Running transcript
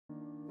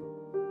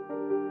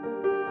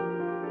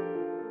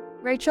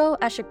Rachel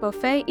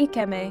ASHEGBOFEH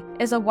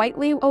IKEMEH is a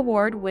Whitley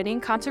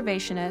Award-winning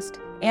conservationist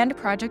and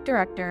project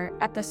director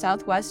at the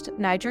Southwest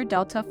Niger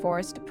Delta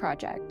Forest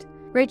Project.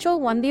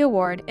 Rachel won the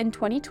award in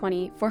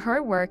 2020 for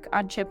her work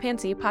on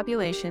chimpanzee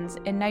populations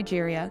in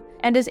Nigeria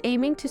and is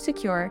aiming to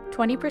secure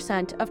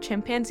 20% of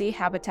chimpanzee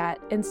habitat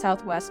in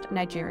southwest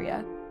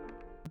Nigeria.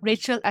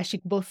 Rachel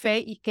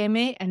ASHEGBOFEH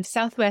IKEMEH and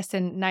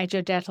Southwestern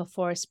Niger Delta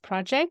Forest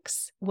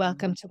Projects.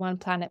 Welcome to One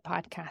Planet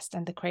Podcast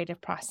and the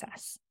Creative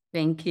Process.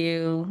 Thank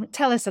you.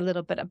 Tell us a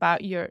little bit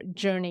about your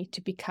journey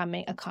to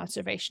becoming a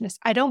conservationist.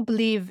 I don't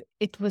believe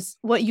it was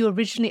what you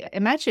originally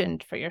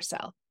imagined for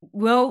yourself.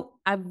 Well,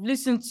 I've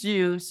listened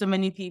to so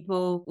many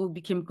people who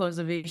became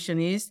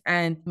conservationists,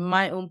 and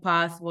my own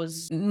path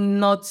was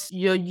not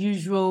your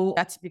usual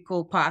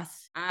atypical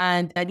path.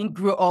 And I didn't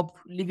grow up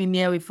living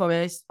near a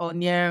forest or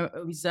near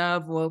a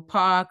reserve or a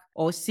park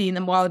or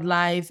seeing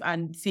wildlife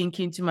and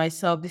thinking to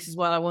myself, this is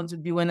what I want to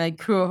be when I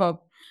grow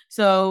up.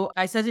 So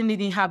I certainly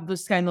didn't have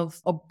this kind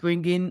of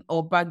upbringing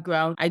or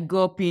background. I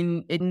grew up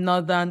in a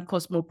northern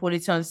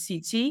cosmopolitan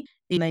city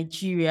in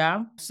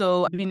Nigeria.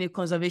 So being a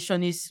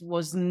conservationist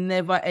was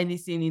never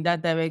anything in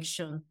that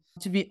direction.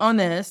 To be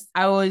honest,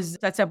 I was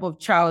that type of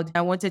child.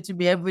 I wanted to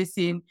be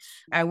everything.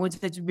 I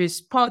wanted to be a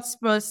sports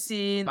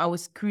person. I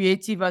was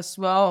creative as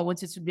well. I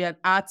wanted to be an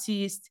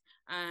artist.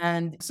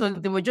 And so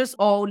there were just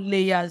all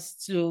layers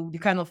to the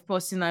kind of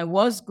person I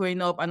was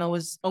growing up, and I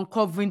was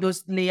uncovering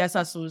those layers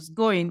as I was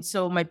going.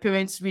 So my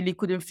parents really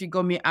couldn't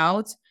figure me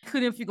out. I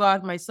couldn't figure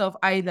out myself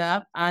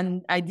either.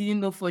 And I didn't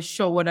know for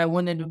sure what I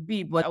wanted to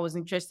be, but I was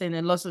interested in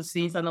a lot of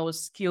things and I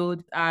was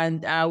skilled,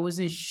 and I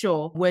wasn't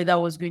sure where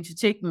that was going to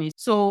take me.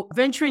 So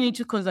venturing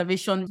into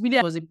conservation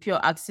really was a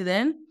pure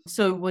accident.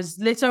 So it was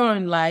later on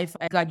in life,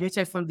 I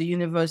graduated from the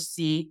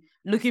university,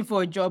 looking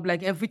for a job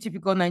like every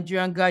typical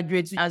Nigerian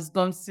graduate who has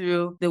gone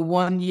through the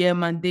 1-year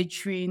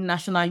mandatory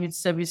National Youth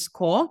Service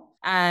Corps.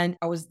 And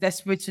I was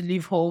desperate to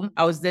leave home.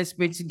 I was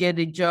desperate to get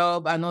a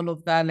job and all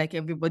of that like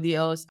everybody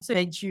else. So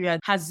Nigeria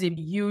has a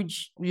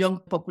huge young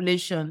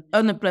population.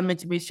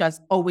 Unemployment rate has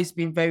always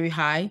been very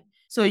high.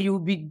 So you'll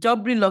be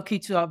doubly lucky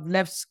to have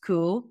left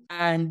school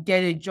and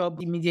get a job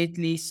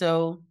immediately.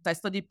 So I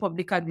studied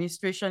public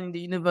administration in the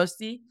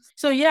university.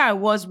 So yeah, I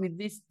was with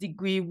this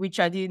degree,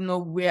 which I didn't know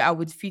where I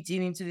would fit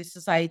in into the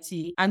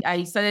society. And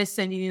I started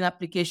sending in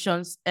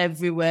applications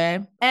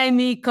everywhere,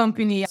 any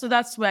company. So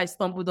that's where I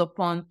stumbled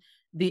upon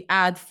the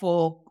ad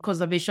for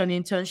conservation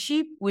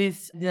internship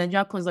with the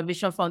Nigerian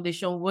Conservation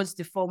Foundation, was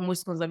the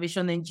foremost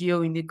conservation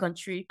NGO in the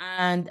country.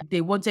 And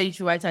they wanted you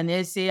to write an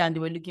essay, and they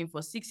were looking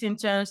for 6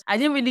 interns. I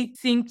didn't really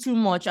think too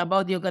much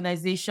about the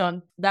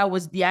organization that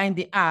was behind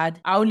the ad.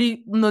 I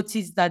only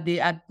noticed that they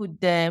had put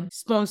them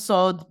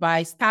sponsored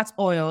by Start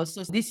Oil.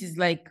 So this is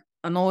like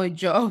an oil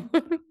job.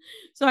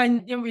 So I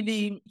didn't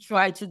really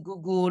try to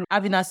Google.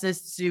 Having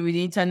access to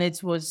the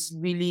internet was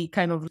really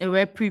kind of a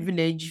rare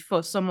privilege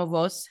for some of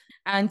us.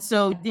 And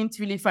so I didn't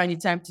really find the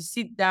time to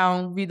sit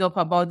down, read up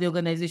about the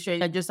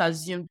organization. I just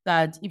assumed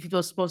that if it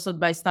was sponsored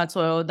by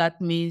Statoil, that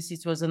means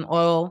it was an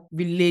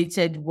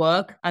oil-related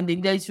work. And they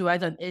needed to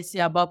write an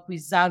essay about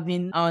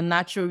preserving our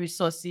natural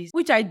resources,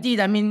 which I did.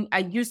 I mean, I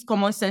used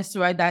common sense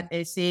to write that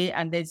essay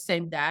and then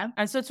send that.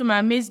 And so to my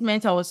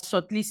amazement, I was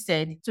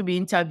shortlisted to be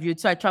interviewed.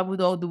 So I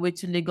traveled all the way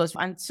to Lagos.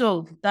 And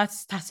so that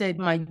started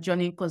my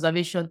journey in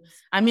conservation.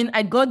 I mean,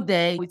 I got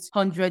there with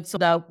hundreds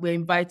that were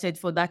invited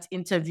for that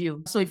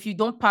interview. So if you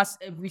don't pass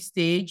every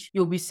stage,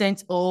 you'll be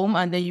sent home,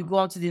 and then you go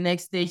on to the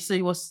next stage. So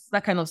it was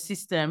that kind of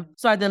system.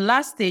 So at the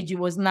last stage, it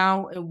was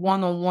now a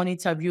one-on-one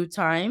interview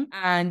time,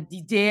 and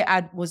the day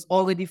was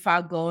already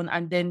far gone.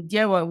 And then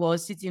there I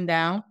was sitting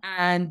down,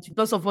 and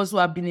those of us who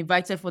have been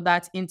invited for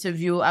that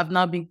interview have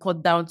now been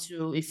cut down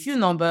to a few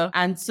number.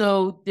 And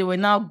so they were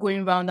now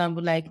going around and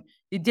were like,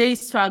 the day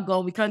is far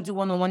gone. We can't do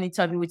one-on-one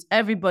interview with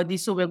everybody.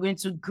 So we're going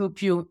to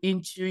group you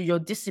into your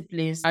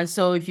disciplines. And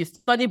so if you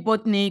study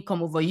botany,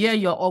 come over here,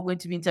 you're all going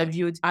to be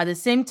interviewed at the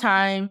same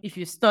time. If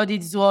you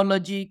studied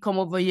zoology, come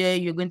over here,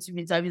 you're going to be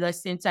interviewed at the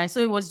same time.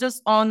 So it was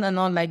just on and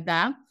on like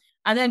that.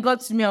 And then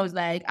got to me, I was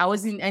like, I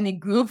was in any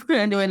group,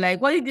 and they were like,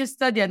 what did you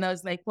study? And I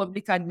was like,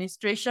 public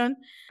administration.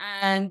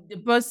 And the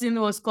person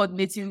who was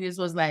coordinating this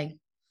was like,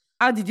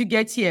 how did you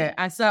get here?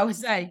 And so I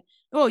was like,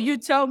 oh, you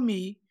tell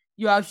me.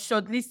 You have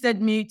shortlisted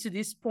me to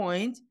this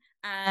point,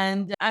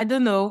 and I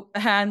don't know.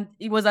 And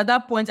it was at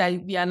that point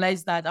I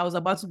realized that I was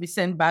about to be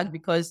sent back,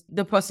 because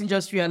the person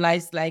just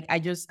realized like I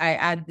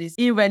had this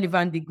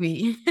irrelevant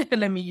degree.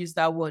 Let me use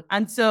that word.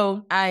 And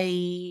so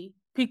I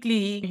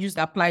quickly used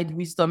applied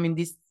wisdom in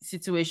this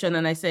situation,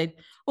 and I said,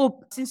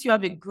 oh, since you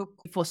have a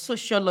group for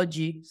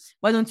sociology,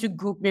 why don't you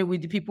group me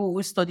with the people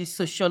who study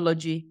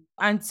sociology?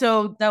 And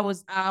so that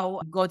was how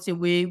I got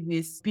away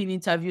with being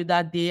interviewed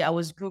that day. I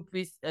was grouped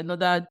with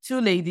another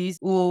 2 ladies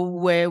who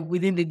were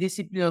within the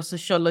discipline of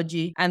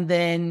sociology. And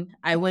then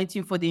I went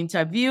in for the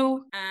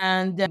interview,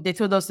 and they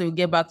told us they would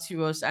get back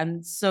to us.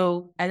 And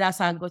so that's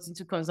how I got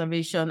into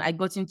conservation. I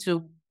got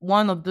into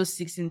one of those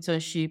 6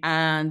 internships,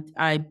 and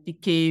I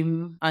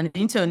became an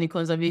intern in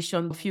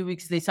conservation. A few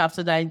weeks later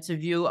after that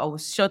interview, I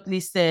was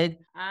shortlisted,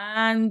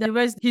 and the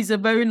rest is a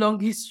very long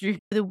history.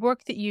 The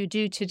work that you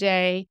do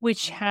today,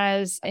 which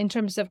has, in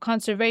terms of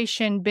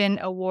conservation, been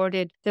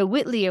awarded the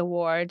Whitley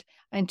Award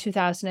in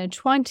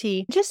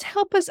 2020, just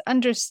help us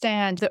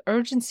understand the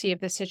urgency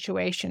of the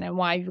situation and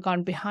why you've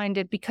gone behind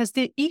it, because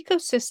the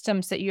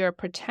ecosystems that you're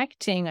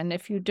protecting and a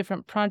few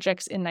different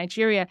projects in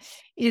Nigeria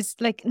is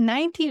like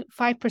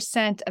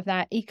 95% of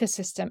that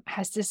ecosystem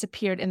has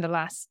disappeared in the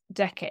last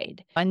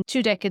decade. And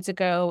 2 decades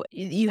ago,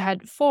 you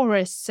had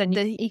forests and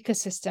the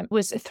ecosystem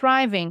was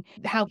thriving.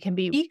 How can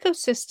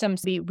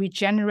ecosystems be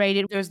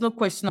regenerated? There's no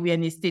question we're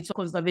in a state of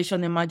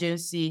conservation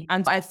emergency.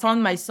 And I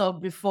found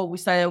myself, before we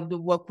started the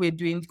work we're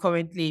doing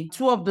currently,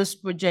 2 of those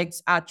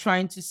projects are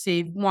trying to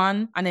save,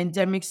 one, an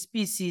endemic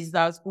species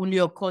that only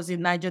occurs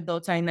in Niger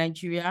Delta in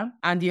Nigeria,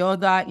 and the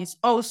other is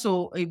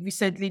also a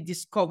recently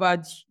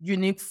discovered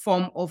unique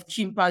form of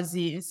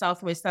chimpanzee in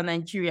southwestern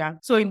Nigeria.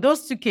 So in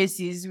those 2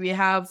 cases, we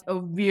have a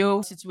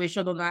real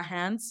situation on our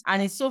hands,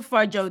 and it's so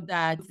fragile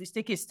that if we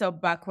take a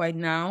step back right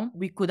now,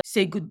 we could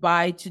say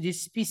goodbye to the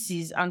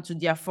species and to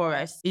their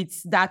forests.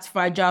 It's that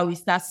fragile,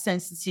 it's that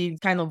sensitive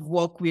kind of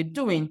work we're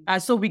doing.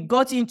 And so we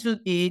got into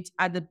it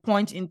at the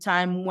point in time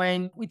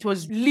when it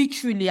was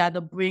literally at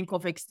the brink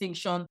of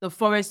extinction. The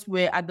forests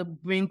were at the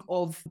brink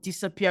of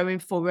disappearing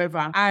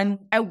forever. And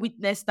I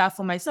witnessed that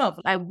for myself.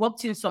 I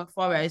worked in some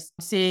forests,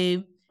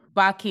 say,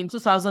 back in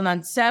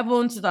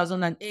 2007,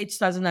 2008,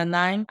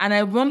 2009. And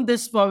I roamed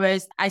this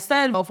forest. I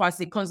started off as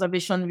a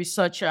conservation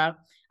researcher,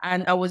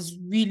 and I was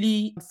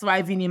really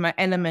thriving in my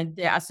element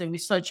there as a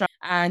researcher.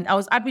 And I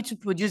was happy to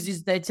produce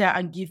this data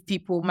and give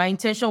people. My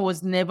intention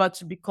was never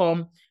to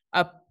become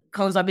a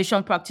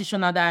conservation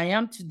practitioner that I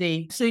am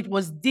today. So it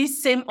was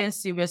this same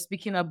agency we're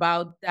speaking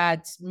about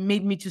that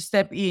made me to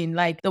step in.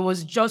 Like, there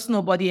was just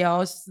nobody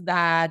else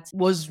that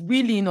was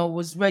really,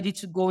 was ready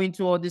to go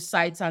into all the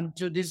sites and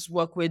do this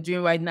work we're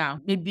doing right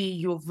now. Maybe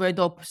you've read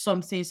up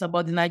some things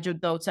about the Niger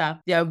Delta.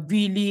 They are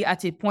really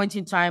at a point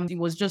in time, it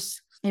was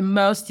just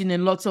immersed in a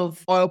lot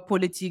of oil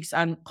politics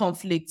and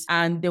conflicts,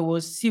 and there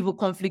was civil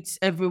conflicts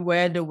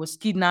everywhere. There was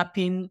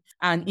kidnapping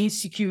and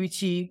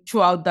insecurity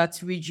throughout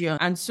that region.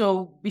 And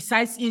so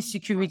besides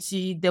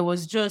insecurity, there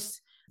was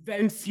just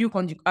very few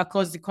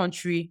across the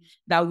country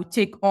that would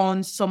take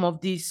on some of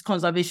these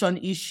conservation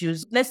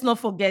issues. Let's not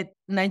forget,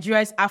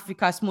 Nigeria is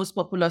Africa's most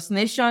populous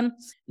nation.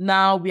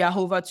 Now we are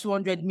over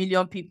 200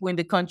 million people in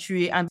the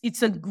country, and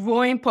it's a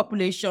growing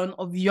population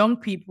of young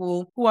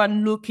people who are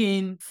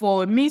looking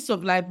for a means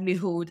of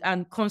livelihood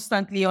and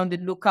constantly on the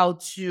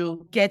lookout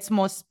to get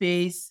more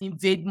space,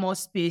 invade more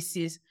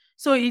spaces.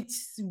 So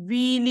it's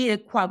really a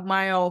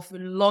quagmire of a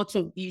lot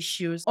of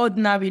issues.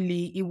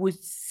 Ordinarily, it would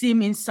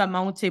seem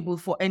insurmountable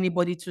for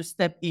anybody to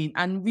step in,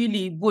 and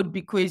really would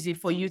be crazy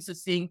for you to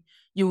think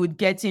you would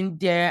get in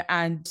there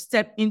and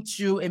step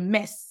into a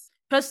mess.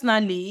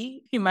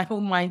 Personally, in my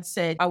own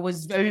mindset, I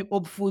was very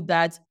hopeful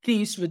that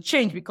things would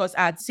change, because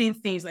I had seen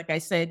things, like I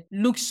said,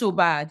 look so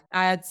bad.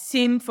 I had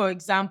seen, for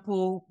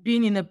example,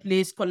 being in a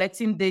place,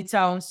 collecting data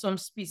on some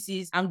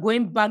species and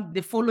going back the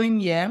following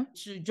year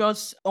to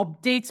just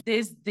update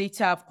this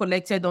data I've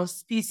collected on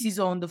species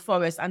or on the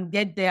forest, and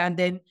get there, and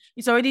then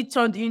it's already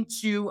turned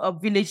into a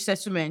village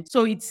settlement.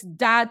 So it's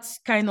that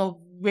kind of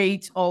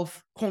rate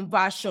of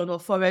conversion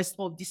of forest,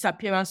 of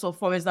disappearance of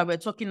forest that we're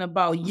talking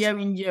about year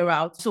in, year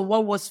out. So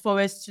what was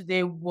forest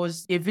today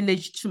was a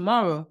village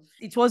tomorrow.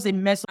 It was a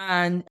mess,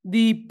 and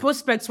the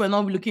prospects were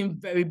not looking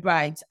very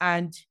bright.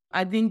 And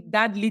I think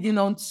that leading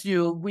on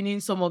to winning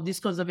some of these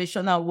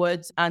conservation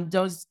awards and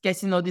just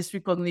getting all this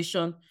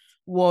recognition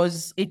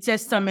was a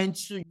testament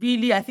to,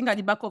 really, I think at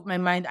the back of my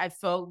mind, I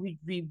felt it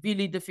would be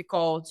really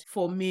difficult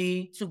for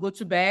me to go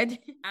to bed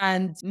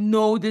and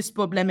know this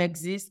problem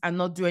exists and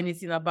not do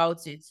anything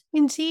about it.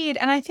 Indeed.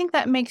 And I think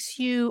that makes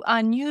you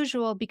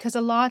unusual, because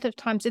a lot of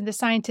times in the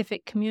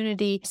scientific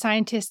community,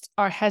 scientists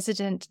are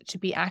hesitant to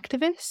be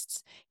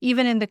activists.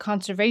 Even in the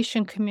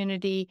conservation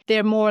community,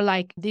 they're more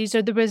like, these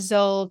are the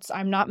results,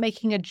 I'm not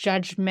making a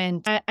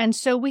judgment. And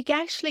so we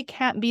actually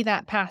can't be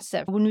that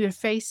passive when we're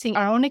facing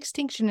our own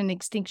extinction and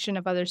extinction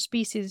of other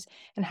species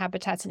and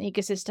habitats and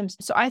ecosystems.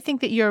 So I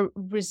think that your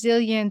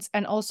resilience,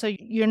 and also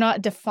you're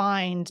not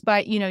defined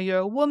by, you're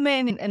a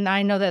woman, and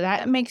I know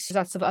that makes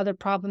lots of other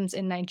problems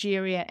in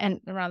Nigeria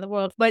and around the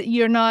world, but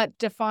you're not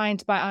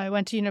defined by, I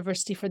went to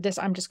university for this,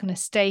 I'm just going to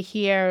stay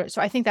here.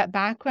 So I think that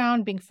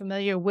background, being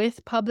familiar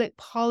with public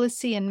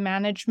policy and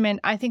management,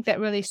 I think that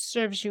really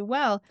serves you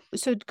well.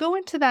 So go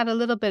into that a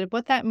little bit,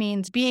 what that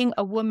means, being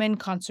a woman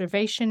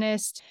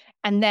conservationist,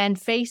 and then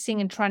facing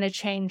and trying to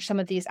change some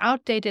of these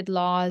outdated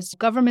laws,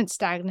 government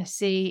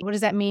stagnancy. What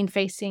does that mean,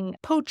 facing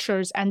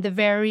poachers and the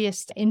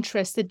various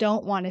interests that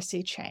don't want to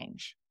see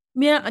change?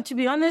 Yeah, to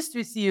be honest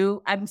with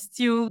you, I'm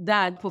still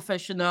that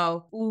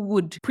professional who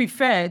would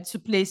prefer to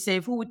play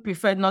safe, who would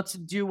prefer not to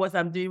do what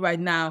I'm doing right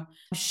now,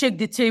 shake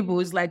the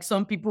tables, like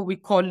some people will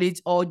call it,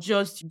 or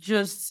just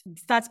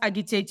start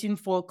agitating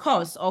for a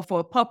cause or for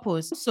a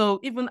purpose. So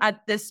even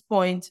at this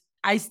point,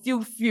 I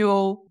still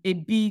feel a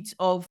bit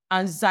of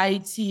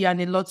anxiety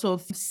and a lot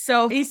of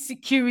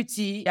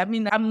self-insecurity. I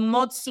mean, I'm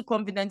not so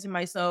confident in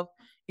myself.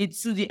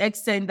 It's to the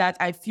extent that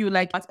I feel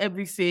like at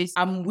every phase,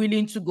 I'm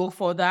willing to go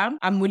further.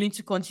 I'm willing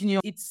to continue.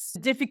 It's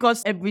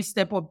difficult every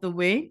step of the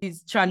way.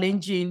 It's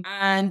challenging.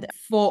 And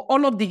for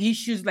all of the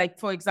issues, like,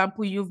 for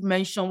example, you've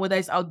mentioned, whether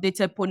it's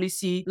outdated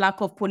policy, lack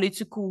of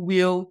political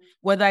will,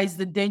 whether it's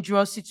the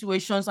dangerous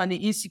situations and the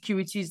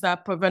insecurities that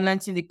are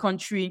prevalent in the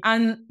country,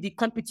 and the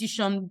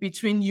competition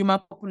between human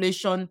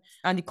population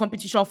and the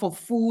competition for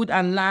food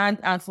and land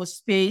and for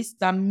space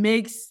that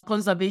makes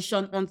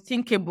conservation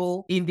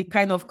unthinkable in the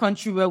kind of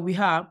country where we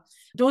are.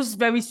 Those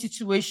very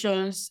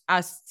situations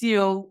are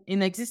still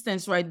in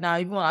existence right now,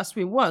 even as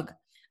we work.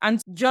 And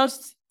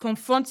just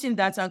confronting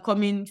that and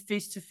coming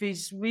face to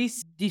face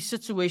with the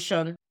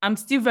situation, I'm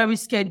still very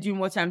scared doing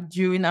what I'm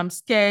doing. I'm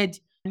scared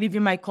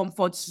leaving my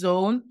comfort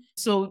zone.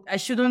 So I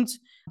shouldn't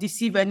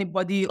deceive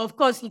anybody. Of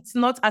course, it's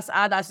not as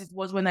hard as it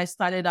was when I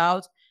started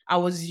out. I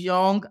was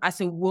young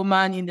as a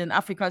woman in an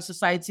African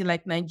society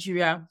like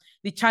Nigeria.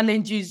 The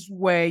challenges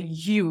were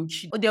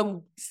huge. They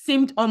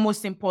seemed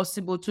almost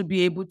impossible to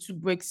be able to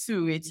break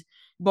through it.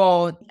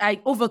 But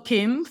I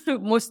overcame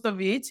most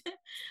of it.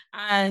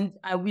 And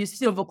I will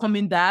still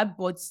overcoming that,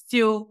 but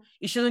still,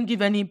 it shouldn't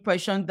give any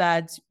impression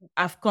that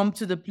I've come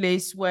to the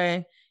place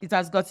where it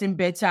has gotten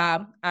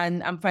better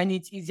and I'm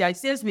finding it easier. It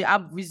says we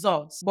have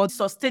results, but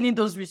sustaining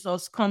those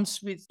results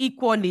comes with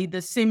equally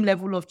the same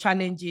level of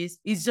challenges.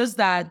 It's just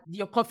that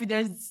your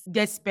confidence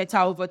gets better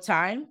over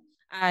time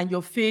and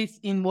your faith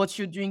in what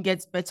you're doing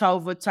gets better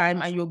over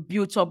time and you're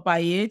built up by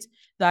it.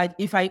 That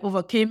if I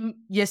overcame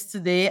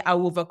yesterday, I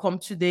will overcome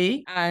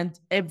today. And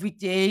every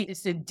day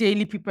is a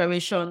daily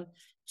preparation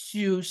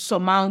to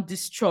surmount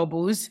these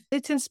troubles.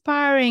 It's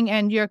inspiring,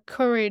 and your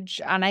courage,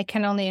 and I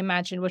can only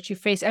imagine what you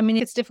face. I mean,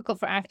 it's difficult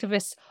for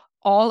activists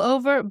all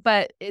over,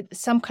 but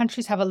some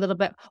countries have a little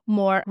bit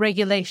more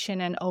regulation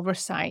and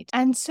oversight.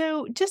 And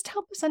so just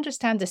help us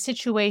understand the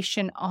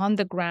situation on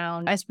the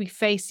ground as we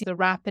face the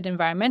rapid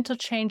environmental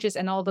changes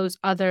and all those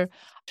other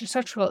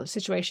structural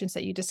situations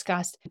that you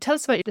discussed. Tell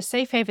us about the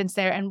safe havens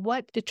there and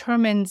what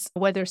determines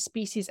whether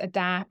species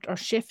adapt or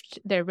shift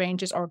their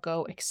ranges or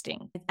go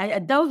extinct. I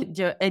doubt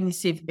there are any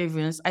safe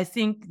havens. I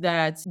think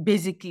that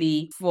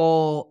basically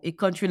for a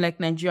country like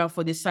Nigeria,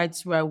 for the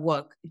sites where I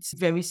work, it's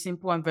very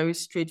simple and very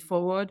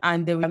straightforward.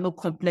 And there are no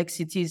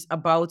complexities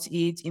about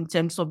it in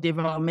terms of the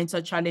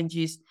environmental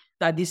challenges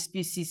that this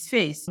species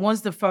face.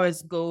 Once the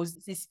forest goes,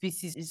 this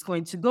species is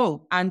going to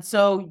go. And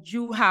so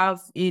you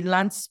have a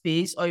land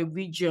space or a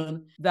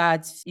region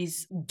that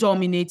is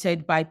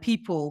dominated by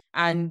people,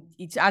 and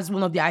it has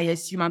one of the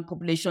highest human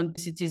population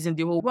cities in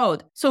the whole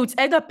world. So it's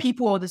either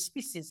people or the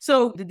species.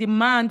 So the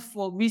demand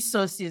for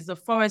resources, the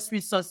forest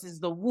resources,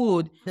 the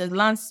wood, the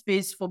land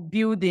space for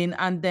building,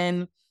 and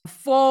then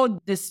for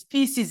the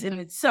species in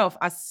itself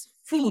as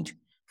food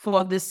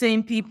for the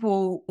same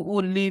people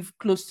who live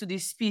close to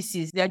these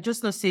species. They are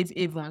just not safe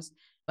havens.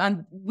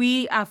 And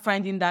we are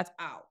finding that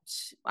out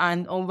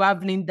and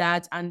unraveling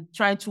that and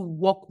trying to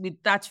work with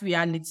that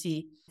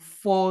reality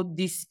for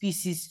these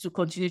species to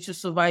continue to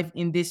survive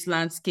in these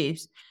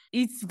landscapes.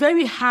 It's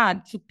very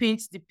hard to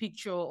paint the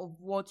picture of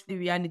what the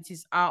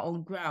realities are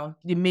on ground.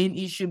 The main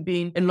issue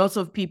being a lot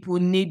of people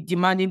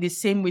demanding the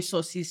same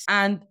resources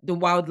and the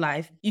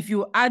wildlife. If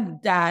you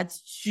add that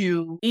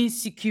to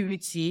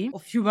insecurity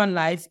of human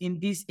life in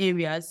these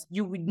areas,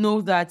 you would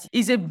know that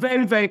it's a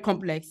very, very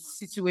complex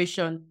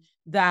situation,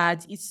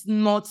 that it's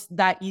not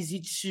that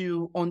easy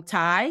to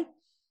untie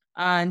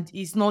and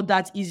it's not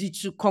that easy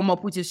to come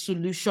up with a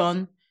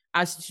solution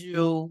as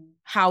to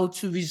how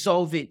to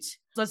resolve it.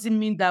 Doesn't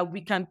mean that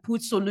we can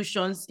put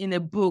solutions in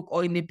a book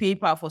or in a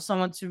paper for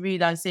someone to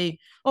read and say,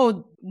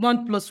 oh,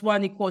 1 +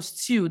 1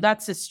 = 2.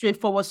 That's a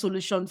straightforward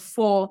solution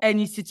for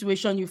any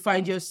situation you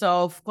find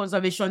yourself,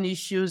 conservation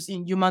issues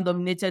in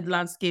human-dominated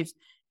landscapes.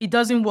 It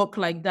doesn't work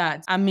like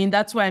that. I mean,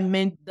 that's what I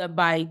meant that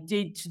by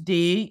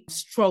day-to-day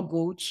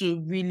struggle to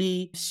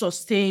really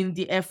sustain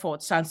the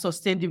efforts and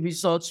sustain the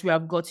results we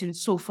have gotten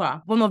so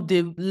far. One of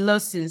the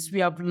lessons we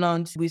have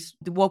learned with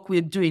the work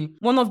we're doing,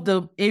 one of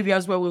the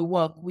areas where we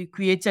work, we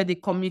created a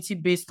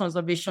community-based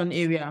conservation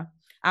area.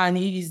 And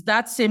it is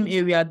that same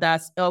area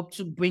that's helped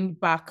to bring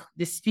back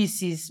the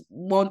species,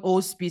 one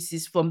old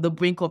species from the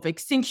brink of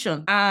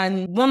extinction.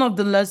 And one of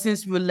the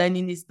lessons we're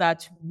learning is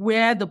that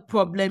where the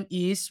problem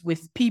is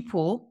with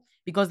people,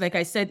 because like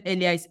I said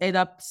earlier, it's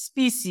either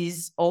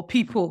species or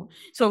people.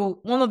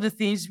 So one of the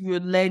things we're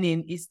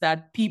learning is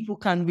that people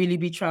can really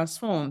be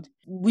transformed.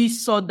 We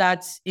saw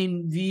that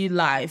in real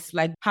life,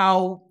 like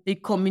how a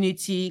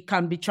community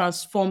can be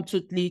transformed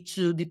totally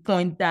to the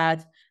point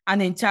that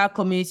an entire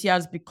community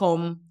has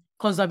become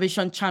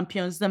conservation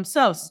champions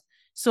themselves.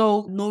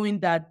 So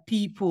knowing that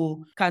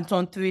people can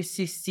turn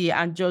 360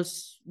 and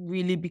just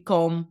really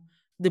become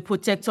the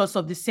protectors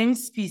of the same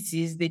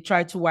species they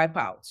try to wipe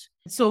out.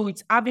 So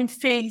it's having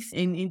faith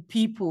in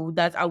people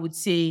that I would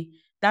say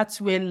that's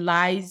where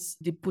lies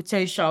the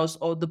potentials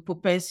or the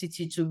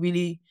propensity to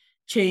really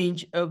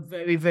change a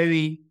very,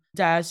 very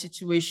dire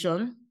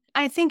situation.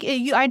 I think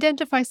you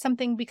identify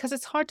something because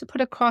it's hard to put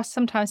across.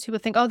 Sometimes people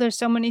think, oh, there's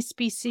so many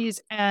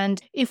species.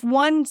 And if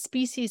one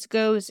species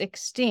goes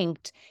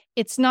extinct,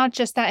 it's not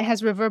just that, it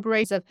has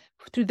reverberations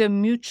through the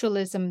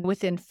mutualism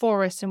within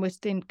forests and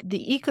within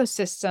the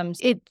ecosystems.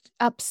 It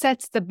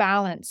upsets the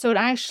balance. So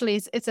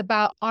it's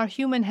about our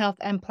human health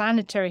and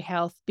planetary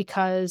health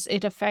because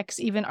it affects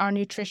even our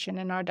nutrition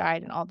and our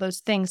diet and all those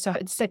things. So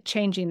it's like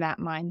changing that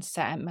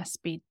mindset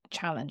must be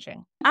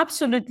challenging.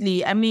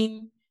 Absolutely. I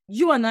mean,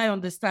 you and I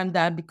understand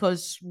that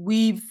because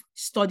we've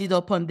studied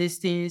up on these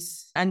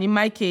things. And in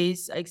my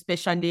case,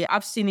 especially,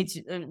 I've seen it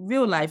in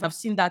real life. I've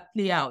seen that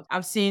play out.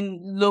 I've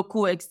seen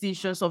local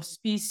extinctions of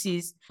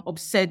species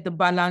upset the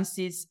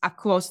balances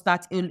across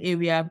that whole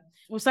area.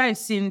 Also, I've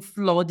seen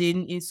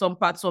flooding in some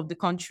parts of the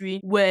country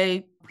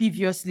where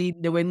previously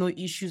there were no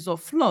issues of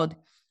flood.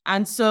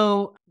 And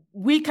so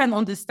we can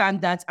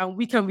understand that and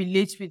we can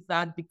relate with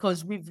that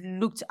because we've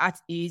looked at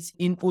it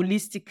in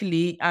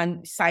holistically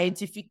and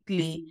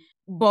scientifically.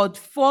 But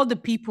for the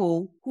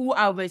people who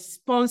are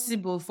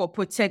responsible for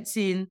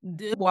protecting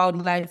the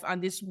wildlife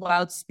and these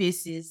wild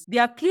spaces, they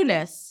are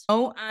clueless.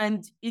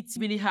 And it's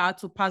really hard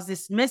to pass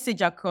this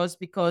message across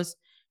because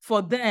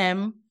for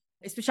them,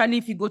 especially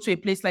if you go to a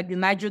place like the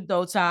Niger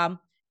Delta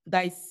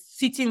that is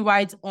sitting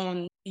right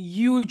on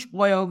huge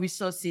oil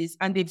resources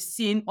and they've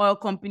seen oil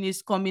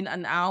companies coming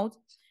and out,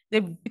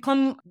 they've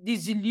become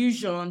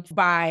disillusioned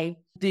by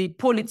the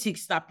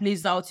politics that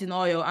plays out in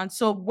oil. And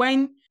so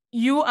when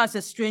you as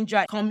a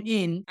stranger come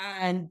in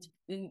and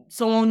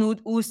someone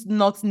who's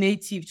not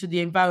native to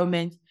the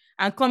environment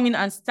and come in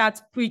and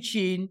start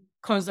preaching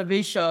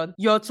conservation,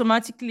 you're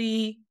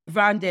automatically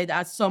branded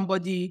as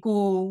somebody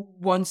who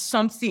wants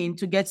something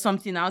to get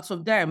something out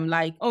of them.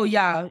 Like, oh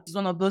yeah, it's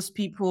one of those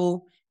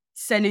people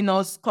selling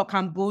us cock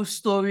and bull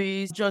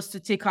stories just to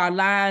take our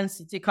lands,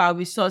 to take our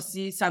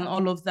resources and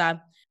all of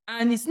that.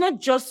 And it's not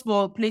just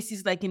for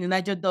places like in the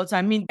Niger Delta.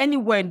 I mean,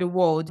 anywhere in the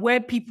world where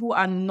people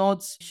are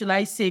not, shall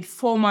I say,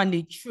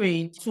 formally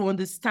trained to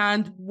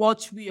understand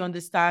what we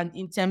understand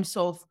in terms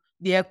of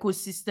the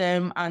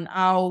ecosystem and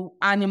how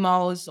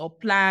animals or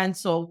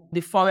plants or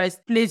the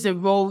forest plays a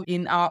role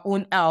in our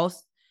own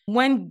health.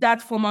 When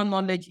that formal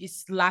knowledge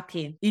is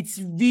lacking, it's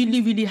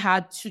really, really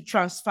hard to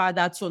transfer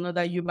that to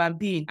another human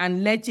being,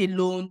 and let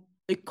alone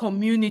a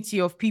community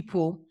of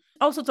people.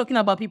 Also talking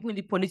about people in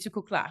the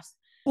political class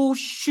who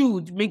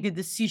should make the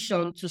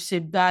decision to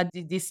safeguard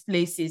these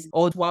places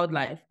or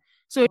wildlife.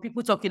 So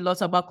people talk a lot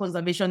about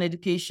conservation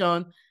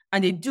education,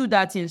 and they do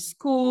that in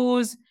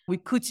schools,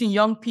 recruiting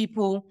young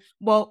people.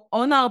 But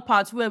on our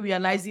part, we're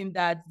realizing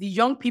that the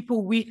young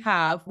people we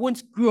have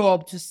won't grow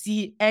up to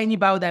see any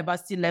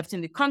biodiversity left in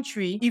the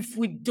country if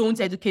we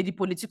don't educate the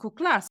political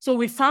class. So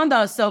we found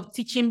ourselves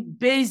teaching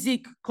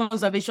basic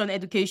conservation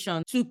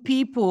education to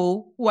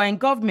people who are in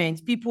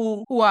government,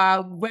 people who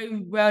are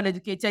very well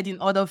educated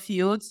in other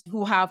fields,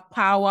 who have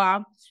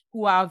power,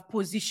 who have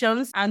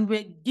positions, and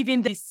we're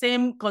giving the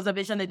same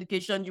conservation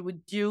education you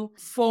would do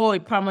for a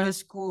primary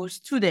school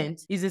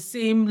student. It's the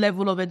same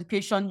level of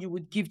education you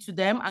would give to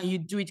them, and you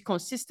do it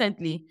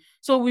consistently.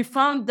 So we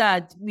found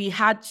that we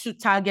had to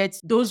target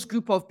those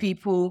group of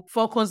people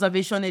for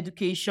conservation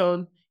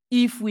education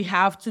if we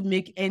have to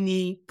make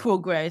any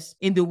progress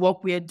in the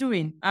work we are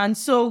doing. And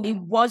so it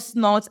was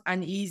not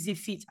an easy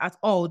feat at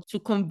all to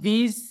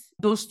convince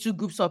those two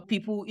groups of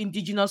people,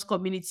 indigenous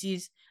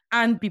communities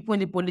and people in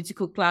the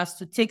political class,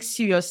 to take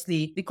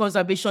seriously the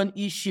conservation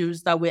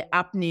issues that were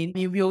happening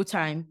in real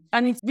time.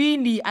 And it's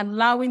really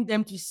allowing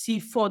them to see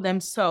for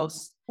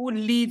themselves, who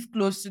live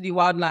close to the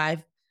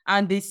wildlife,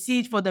 and they see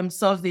it for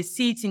themselves. They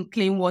see it in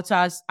clean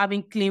waters,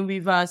 having clean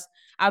rivers,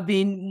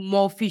 having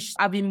more fish,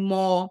 having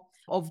more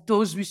of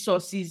those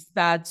resources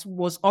that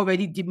was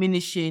already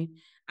diminishing.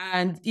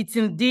 And it's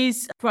in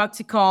these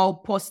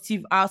practical,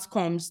 positive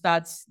outcomes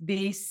that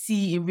they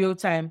see in real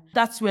time.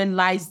 That's where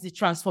lies the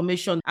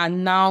transformation.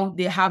 And now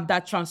they have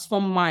that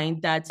transformed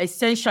mind that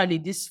essentially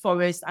these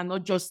forests are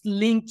not just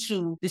linked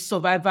to the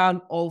survival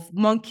of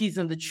monkeys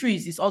in the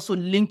trees, it's also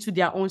linked to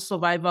their own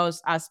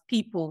survivals as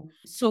people.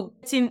 So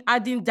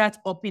adding that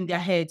up in their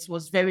heads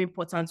was very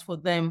important for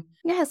them.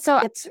 Yeah, so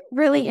it's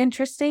really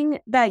interesting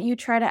that you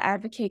try to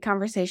advocate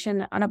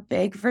conservation on a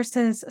big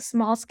versus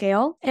small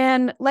scale.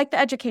 And like the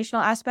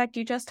educational aspect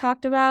you just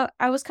talked about,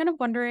 I was kind of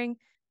wondering,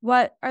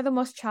 what are the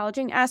most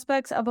challenging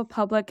aspects of a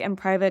public and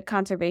private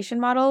conservation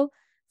model?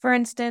 For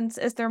instance,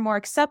 is there more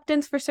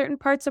acceptance for certain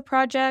parts of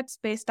projects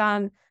based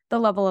on the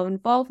level of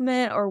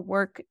involvement or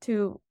work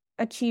to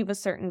achieve a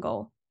certain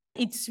goal?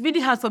 It's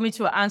really hard for me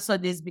to answer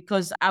this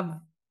because I've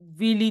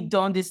really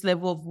done this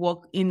level of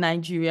work in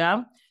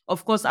Nigeria.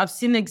 Of course, I've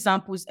seen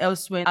examples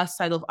elsewhere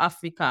outside of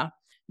Africa.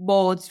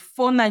 But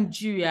for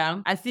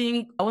Nigeria, I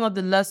think one of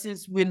the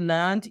lessons we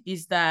learned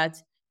is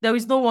that there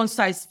is no one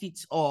size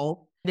fits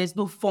all. There's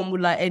no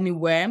formula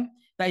anywhere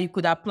that you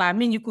could apply. I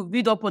mean, you could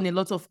read up on a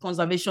lot of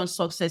conservation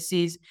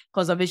successes,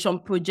 conservation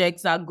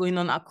projects that are going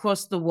on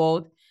across the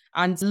world.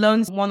 and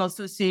learn one or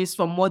two things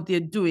from what they're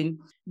doing.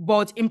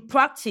 But in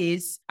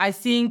practice, I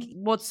think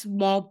what's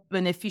more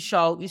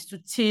beneficial is to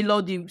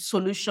tailor the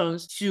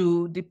solutions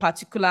to the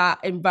particular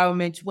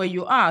environment where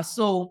you are.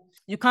 So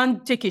you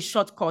can't take a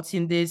shortcut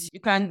in this. You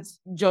can't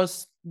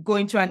just go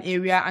into an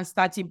area and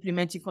start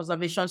implementing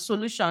conservation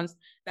solutions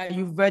that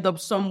you've read up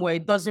somewhere.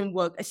 It doesn't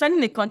work. Especially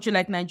in a country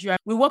like Nigeria,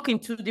 we work in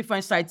two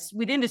different sites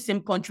within the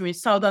same country in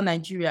southern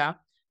Nigeria,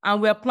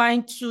 and we're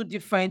applying two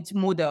different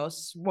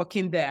models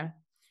working there.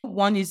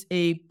 One is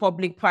a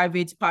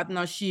public-private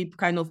partnership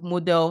kind of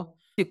model,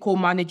 the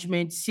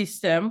co-management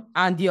system,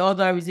 and the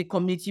other is a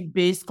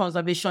community-based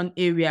conservation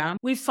area.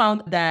 We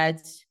found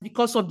that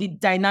because of the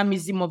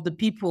dynamism of the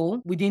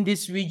people within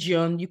this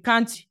region, you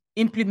can't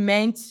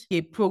implement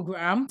a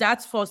program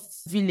that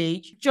first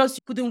village just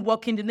couldn't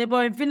work in the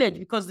neighboring village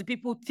because the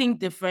people think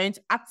different,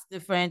 act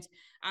different,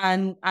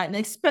 and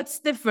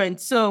expect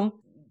different. So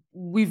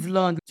we've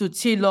learned to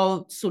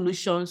tailor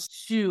solutions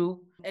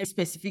to a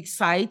specific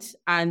site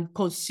and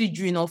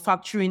considering or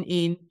factoring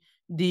in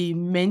the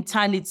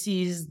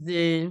mentalities,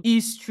 the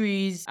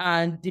histories,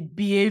 and the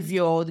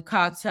behavior, the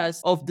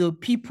characters of the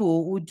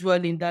people who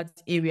dwell in that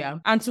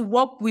area, and to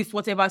work with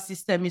whatever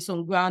system is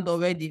on ground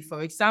already.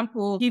 For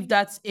example, if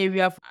that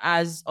area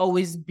has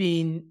always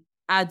been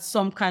had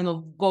some kind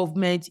of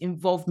government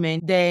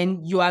involvement, then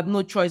you have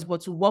no choice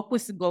but to work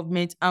with the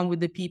government and with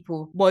the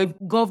people. But if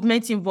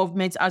government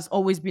involvement has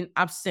always been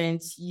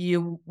absent,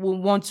 you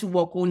will want to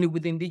work only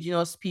with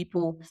indigenous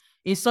people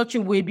in such a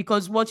way,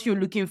 because what you're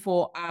looking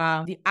for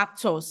are the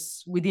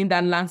actors within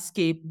that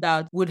landscape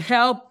that would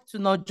help to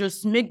not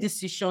just make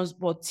decisions,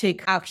 but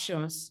take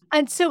actions.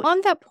 And so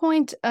on that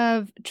point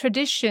of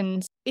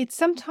traditions, it's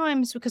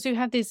sometimes because we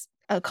have these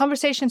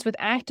conversations with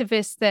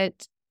activists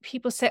that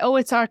people say, oh,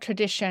 it's our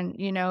tradition,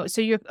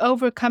 so you're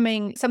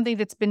overcoming something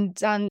that's been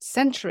done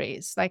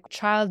centuries, like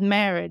child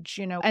marriage,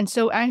 And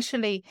so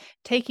actually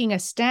taking a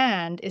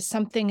stand is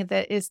something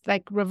that is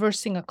like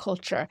reversing a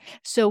culture.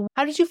 So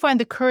how did you find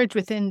the courage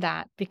within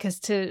that?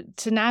 Because to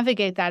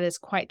navigate that is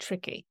quite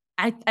tricky.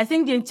 I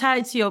think the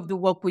entirety of the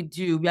work we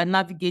do, we are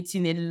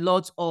navigating a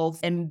lot of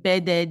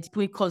embedded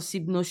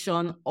preconceived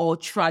notion or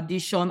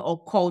tradition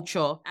or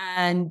culture.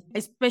 And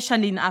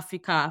especially in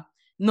Africa,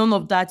 none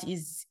of that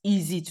is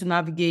easy to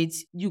navigate.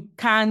 You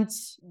can't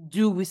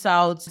do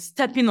without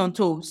stepping on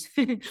toes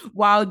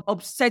while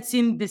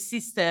upsetting the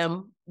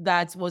system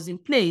that was in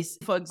place.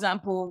 For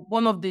example,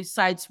 one of the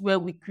sites where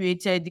we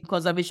created the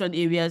conservation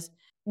areas,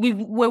 we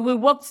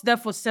worked there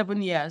for 7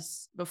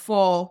 years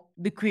before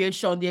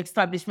the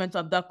establishment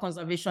of that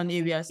conservation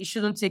areas. It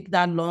shouldn't take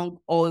that long,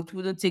 or it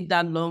wouldn't take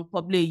that long,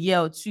 probably a year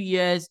or 2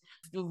 years.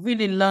 You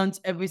really learned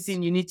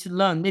everything you need to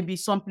learn. Maybe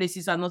some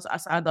places are not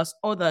as hard as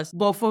others.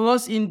 But for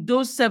us in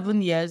those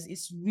 7 years,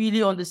 it's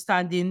really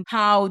understanding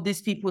how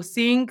these people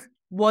think,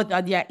 what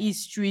are their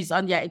histories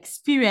and their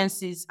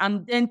experiences,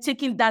 and then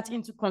taking that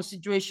into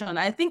consideration.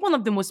 I think one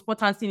of the most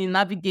important things in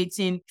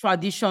navigating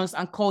traditions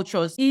and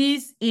cultures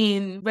is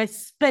in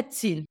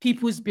respecting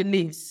people's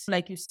beliefs.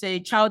 Like you say,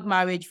 child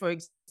marriage, for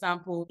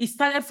example, it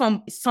started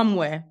from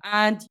somewhere,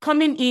 and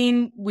coming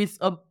in with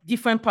a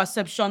different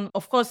perception,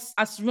 of course,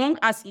 as wrong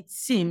as it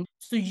seems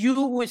to you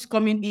who is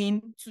coming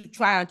in to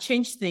try and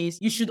change things,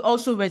 you should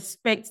also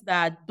respect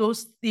that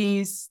those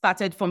things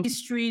started from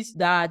histories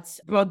that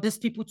brought these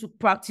people to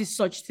practice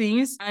such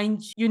things.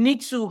 And you need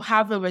to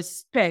have a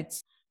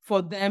respect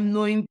for them,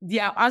 knowing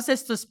their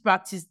ancestors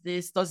practiced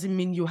this doesn't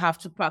mean you have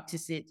to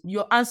practice it.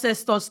 Your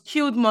ancestors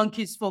killed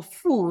monkeys for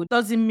food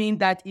doesn't mean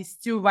that it's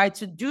still right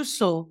to do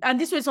so. And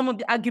these were some of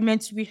the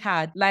arguments we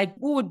had, like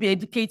we would be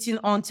educating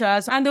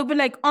hunters and they'll be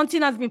like,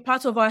 hunting has been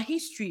part of our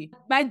history.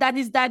 My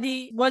daddy's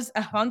daddy was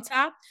a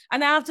hunter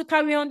and I have to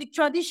carry on the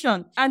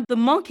tradition. And the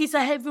monkeys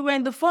are everywhere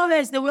in the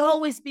forest. They will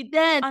always be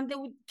there, and they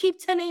would keep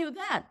telling you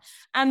that.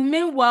 And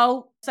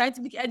meanwhile,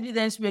 scientific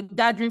evidence we're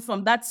gathering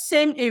from that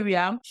same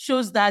area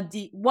shows that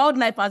the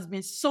wildlife has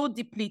been so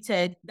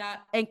depleted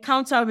that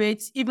encounter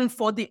rates, even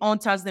for the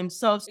hunters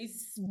themselves,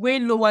 is way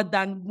lower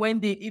than when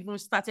they even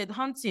started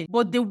hunting.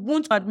 But they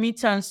won't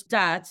admit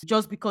that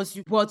just because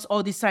you brought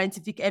all the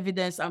scientific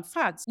evidence and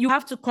facts. You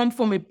have to come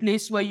from a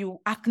place where you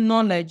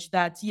acknowledge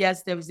that,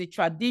 yes, there is a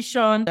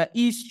tradition, a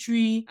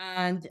history,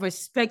 and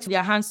respect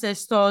their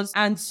ancestors.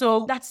 And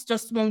so that's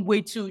just one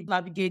way to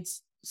navigate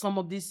some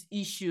of these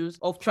issues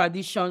of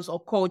traditions or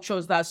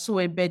cultures that are so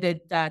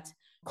embedded that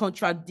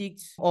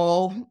contradict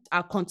or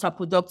are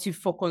counterproductive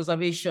for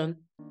conservation.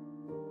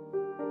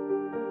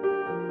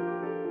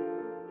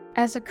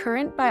 As a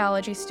current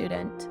biology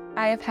student,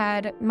 I have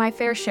had my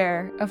fair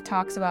share of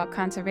talks about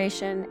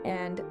conservation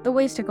and the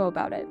ways to go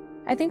about it.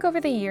 I think over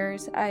the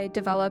years, I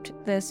developed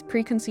this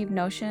preconceived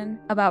notion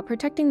about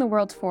protecting the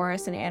world's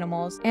forests and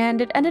animals,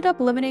 and it ended up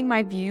limiting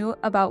my view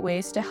about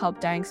ways to help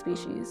dying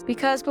species.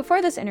 Because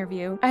before this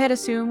interview, I had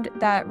assumed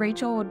that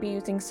Rachel would be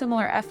using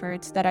similar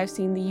efforts that I've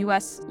seen the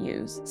US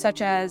use,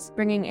 such as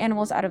bringing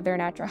animals out of their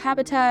natural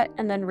habitat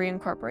and then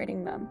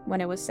reincorporating them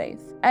when it was safe.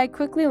 I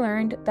quickly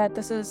learned that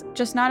this is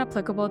just not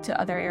applicable to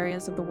other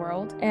areas of the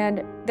world,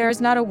 and there is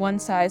not a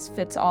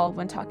one-size-fits-all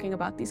when talking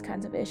about these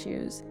kinds of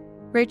issues.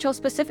 Rachel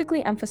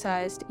specifically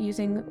emphasized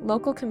using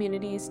local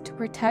communities to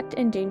protect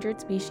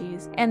endangered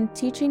species and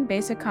teaching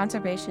basic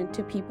conservation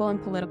to people in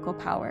political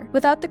power.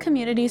 Without the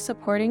community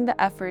supporting the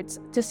efforts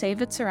to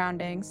save its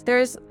surroundings, there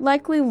is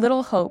likely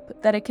little hope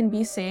that it can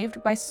be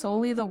saved by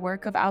solely the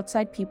work of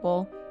outside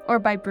people or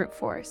by brute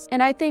force.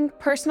 And I think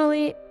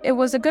personally, it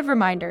was a good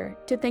reminder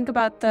to think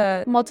about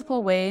the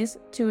multiple ways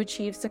to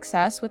achieve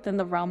success within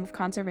the realm of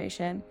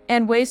conservation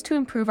and ways to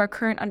improve our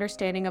current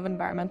understanding of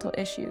environmental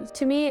issues.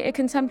 To me, it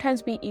can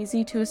sometimes be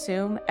easy to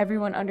assume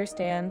everyone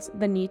understands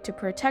the need to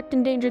protect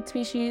endangered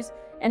species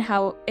and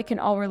how it can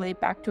all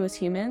relate back to us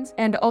humans,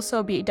 and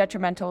also be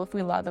detrimental if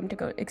we allow them to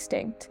go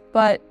extinct.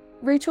 But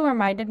Rachel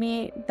reminded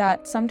me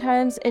that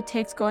sometimes it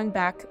takes going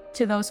back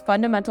to those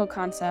fundamental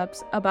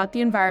concepts about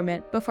the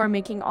environment before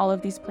making all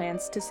of these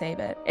plans to save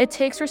it. It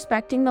takes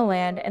respecting the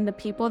land and the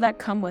people that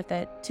come with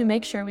it to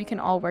make sure we can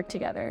all work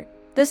together.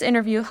 This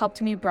interview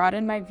helped me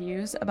broaden my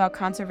views about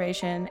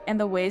conservation and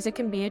the ways it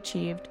can be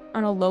achieved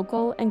on a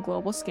local and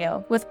global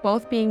scale, with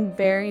both being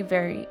very,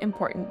 very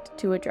important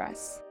to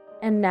address.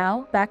 And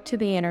now, back to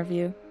the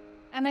interview.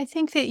 And I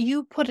think that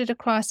you put it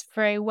across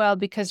very well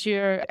because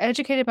you're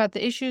educated about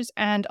the issues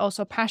and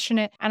also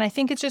passionate. And I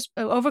think it's just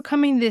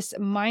overcoming this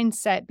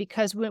mindset,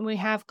 because when we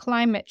have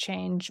climate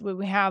change, when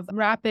we have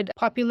rapid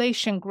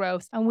population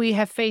growth, and we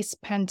have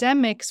faced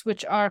pandemics,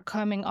 which are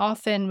coming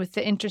often with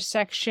the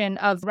intersection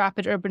of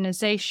rapid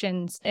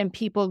urbanizations and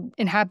people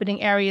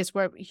inhabiting areas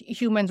where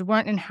humans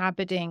weren't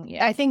inhabiting.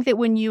 I think that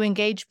when you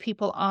engage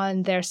people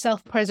on their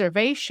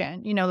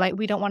self-preservation, like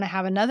we don't want to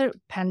have another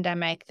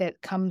pandemic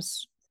that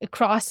comes a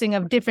crossing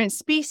of different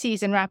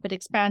species and rapid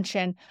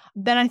expansion,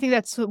 then I think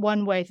that's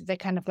one way that they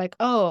kind of like,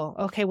 oh,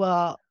 okay,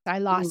 well, I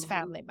lost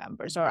family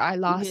members, or I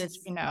lost, Yes.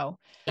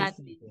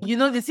 Exactly.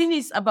 The thing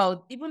is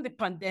about even the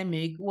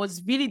pandemic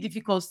was really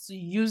difficult to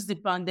use the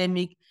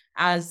pandemic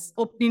as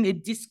opening a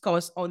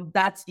discourse on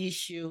that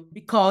issue,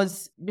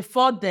 because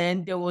before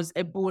then there was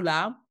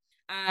Ebola.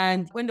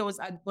 And when there was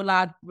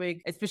Ebola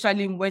outbreak,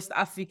 especially in West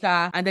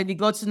Africa, and then they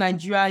got to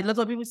Nigeria, a lot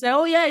of people say,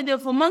 oh yeah, they're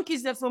for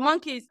monkeys.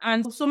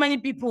 And so many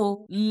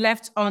people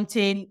left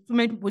untamed. So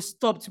many people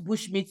stopped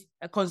bushmeat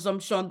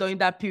consumption during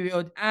that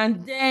period.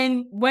 And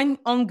then when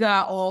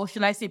hunger, or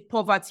should I say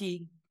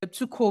poverty,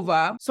 took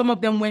over, some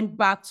of them went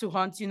back to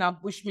hunting and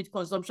bushmeat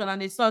consumption,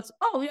 and they thought,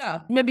 oh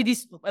yeah, maybe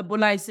this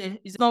Ebola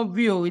is not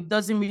real. It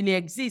doesn't really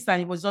exist.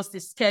 And it was just a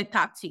scare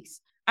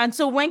tactics. And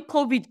so when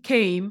COVID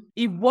came,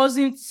 it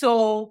wasn't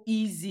so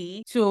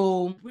easy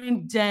to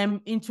bring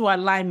them into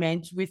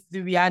alignment with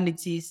the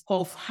realities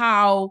of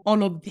how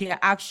all of their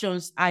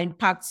actions are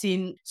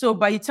impacting. So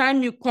by the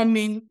time you come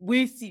in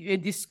with a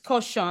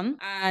discussion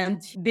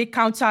and they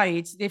counter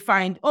it, they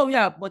find, oh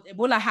yeah, but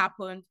Ebola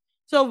happened.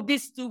 So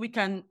this too, we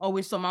can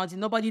always surmount it.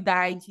 Nobody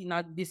died in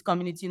this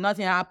community.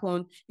 Nothing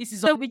happened. This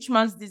is a rich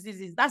man's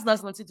disease. That's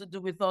nothing to do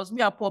with us.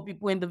 We are poor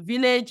people in the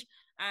village.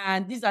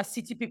 And these are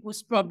city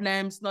people's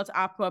problems, not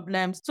our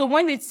problems. So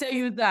when they tell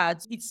you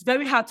that, it's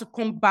very hard to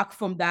come back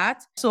from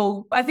that.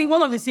 So I think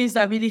one of the things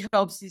that really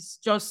helps is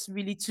just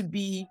really to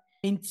be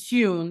in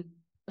tune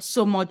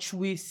so much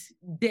with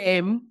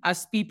them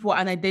as people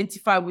and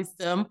identify with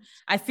them.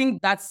 I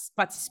think that's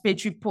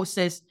participatory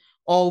process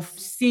of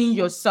seeing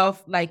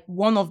yourself like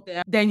one of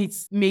them. Then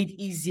it's made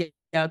easier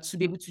to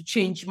be able to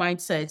change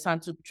mindsets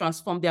and to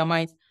transform their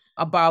minds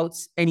about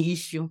any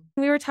issue.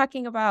 We were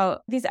talking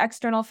about these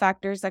external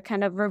factors that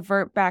kind of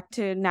revert back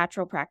to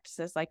natural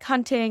practices like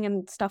hunting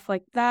and stuff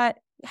like that.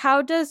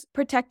 How does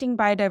protecting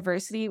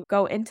biodiversity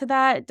go into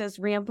that? Does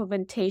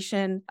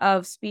reimplementation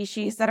of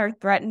species that are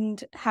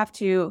threatened have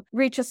to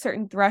reach a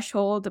certain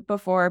threshold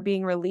before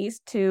being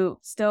released to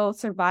still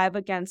survive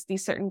against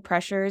these certain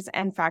pressures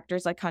and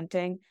factors like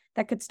hunting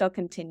that could still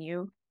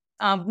continue?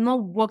 I've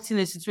not worked in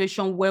a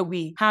situation where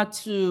we had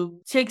to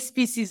take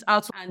species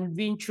out and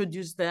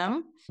reintroduce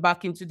them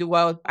back into the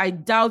wild. I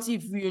doubt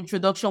if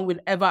reintroduction will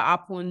ever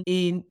happen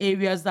in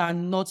areas that are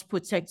not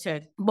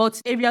protected.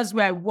 But areas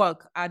where I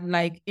work are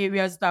like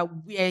areas that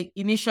were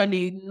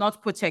initially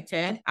not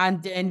protected,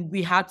 and then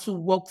we had to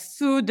walk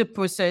through the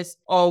process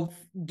of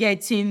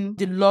getting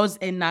the laws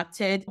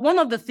enacted. One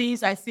of the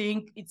things I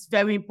think it's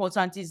very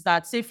important is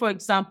that, say, for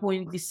example,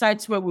 in the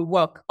sites where we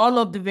work, all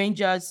of the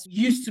rangers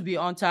used to be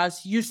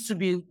hunters, used to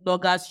be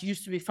loggers,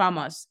 used to be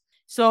farmers.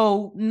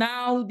 So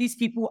now these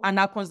people are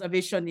now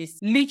conservationists.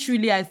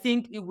 Literally, I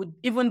think it would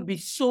even be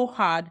so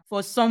hard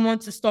for someone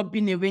to stop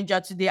being a ranger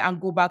today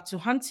and go back to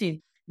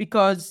hunting,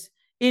 because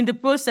in the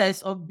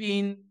process of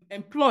being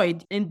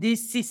employed in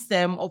this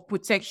system of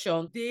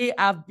protection, they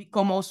have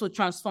become also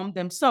transformed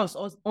themselves,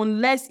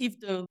 unless if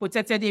the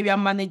protected area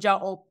manager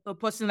or a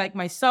person like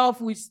myself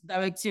who is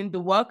directing the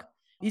work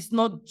is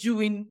not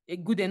doing a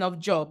good enough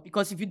job.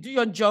 Because if you do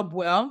your job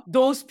well,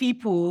 those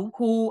people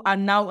who are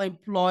now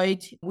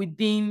employed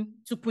within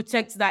to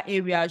protect that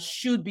area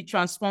should be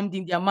transformed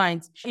in their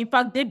minds. In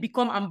fact, they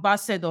become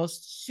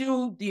ambassadors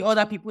to the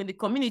other people in the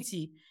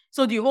community.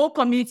 So the whole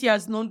community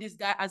has known this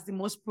guy as the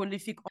most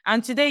prolific.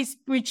 And today he's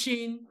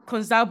preaching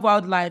conserve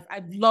wildlife.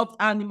 I've loved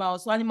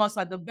animals. So animals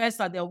are the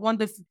best, and they're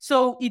wonderful.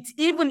 So it's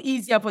even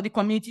easier for the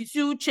community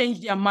to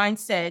change their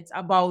mindset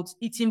about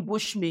eating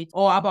bushmeat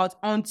or about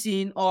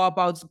hunting or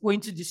about going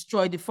to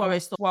destroy the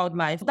forest of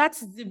wildlife.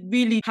 That's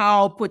really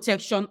how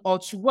protection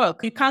ought to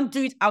work. You can't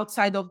do it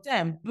outside of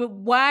them. But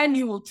while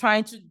you are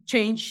trying to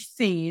change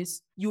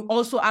things, you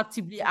also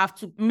actively have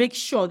to make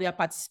sure they are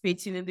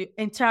participating in the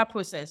entire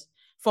process,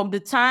 from the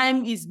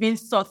time it's being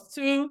thought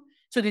through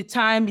to the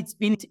time it's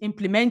been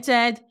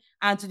implemented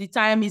and to the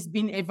time it's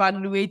been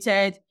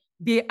evaluated.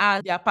 They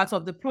are part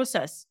of the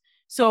process.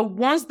 So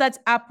once that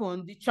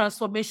happens, the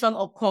transformation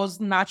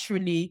occurs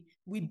naturally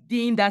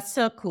within that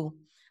circle.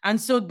 And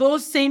so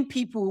those same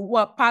people who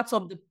are part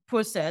of the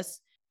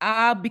process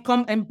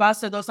become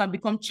ambassadors and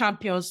become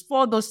champions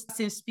for those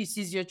same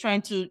species you're trying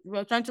to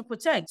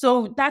protect.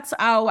 So that's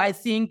how I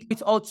think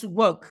it ought to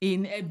work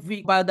in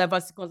every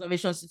biodiversity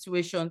conservation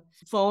situation.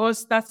 For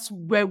us, that's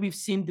where we've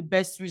seen the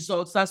best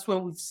results. That's where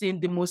we've seen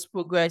the most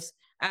progress.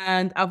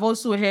 And I've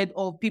also heard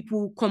of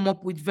people come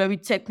up with very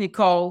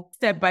technical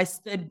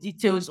step-by-step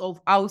details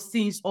of how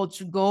things ought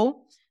to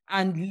go,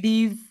 and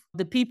leave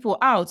the people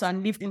out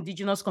and leave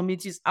indigenous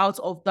communities out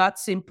of that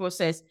same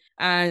process.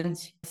 And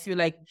I feel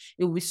like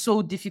it will be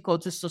so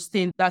difficult to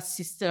sustain that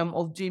system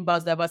of doing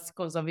biodiversity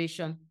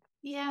conservation.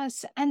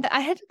 Yes, and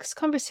I had this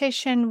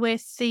conversation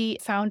with the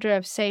founder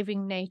of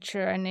Saving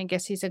Nature, and I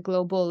guess he's a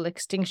global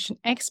extinction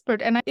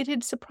expert. And it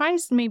had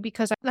surprised me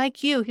because,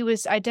 like you, he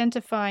was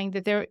identifying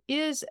that there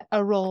is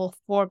a role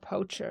for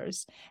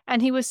poachers.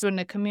 And he was, when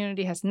a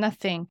community has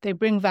nothing, they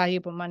bring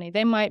valuable money.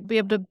 They might be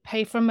able to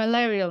pay for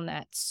malarial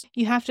nets.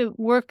 You have to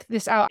work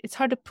this out. It's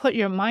hard to put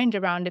your mind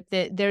around it,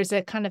 that there's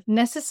a kind of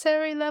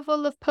necessary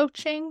level of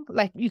poaching.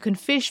 Like you can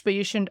fish, but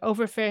you shouldn't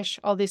overfish,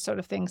 all these sort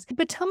of things.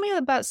 But tell me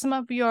about some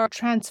of your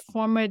transformative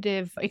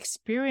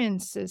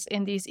experiences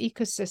in these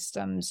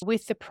ecosystems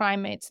with the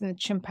primates and the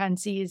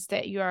chimpanzees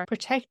that you are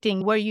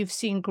protecting, where you've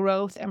seen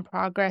growth and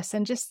progress,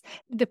 and just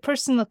the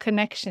personal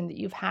connection that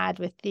you've had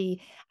with the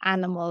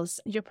animals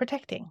you're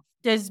protecting.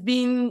 There's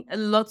been a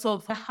lot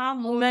of aha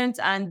moments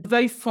and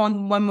very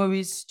fond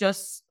memories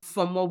just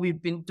from what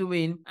we've been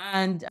doing.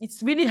 And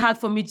it's really hard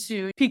for me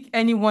to pick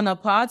anyone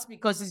apart,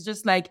 because it's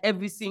just like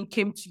everything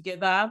came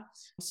together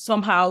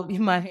somehow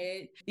in my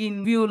head.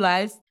 In real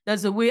life,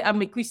 there's a way,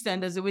 I'm a Christian,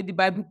 there's a way the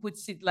Bible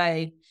puts it,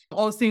 like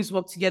all things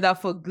work together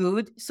for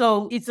good.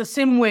 So it's the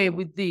same way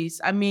with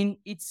this. I mean,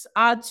 it's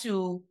hard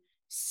to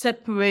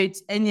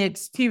separate any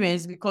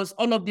experience, because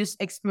all of these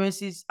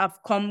experiences have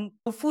come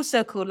full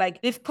circle, like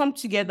they've come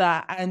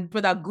together, and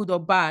whether good or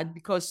bad,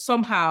 because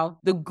somehow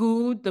the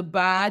good, the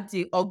bad,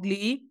 the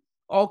ugly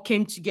all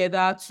came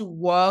together to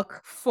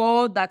work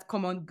for that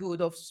common good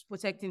of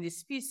protecting the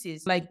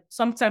species. Like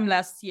sometime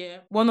last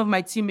year, one of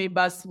my team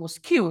members was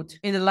killed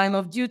in the line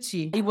of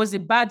duty. It was a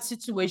bad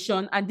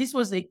situation, and this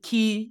was a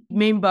key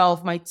member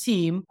of my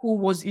team who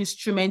was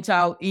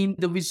instrumental in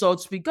the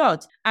results we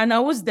got. And I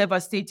was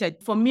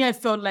devastated. For me, I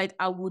felt like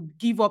I would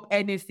give up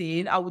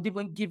anything. I would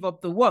even give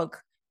up the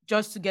work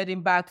just to get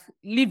him back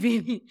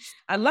living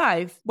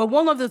alive. But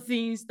one of the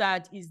things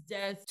that his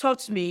death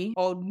taught me,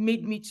 or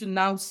made me to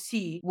now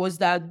see, was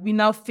that we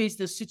now face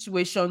the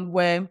situation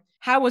where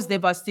I was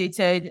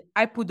devastated.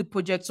 I put the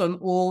project on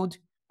hold,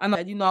 and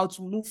I didn't know how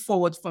to move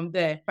forward from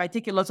there. I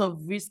take a lot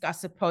of risk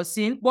as a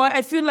person, but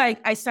I feel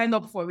like I signed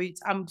up for it.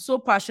 I'm so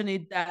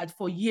passionate that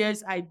for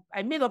years I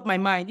made up my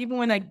mind. Even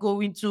when I go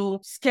into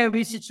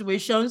scary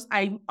situations,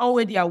 I'm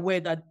already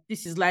aware that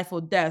this is life or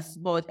death.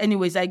 But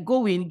anyways, I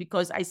go in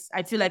because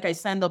I feel like I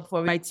signed up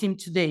for my team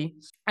today.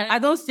 And I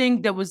don't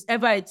think there was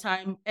ever a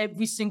time,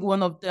 every single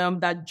one of them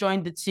that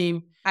joined the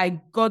team,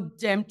 I got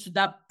them to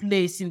that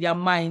place in their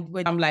mind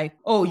where I'm like,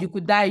 oh, you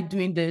could die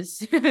doing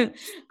this.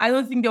 I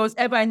don't think there was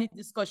ever any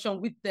discussion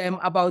with them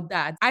about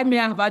that. I may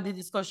have had a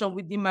discussion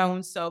within my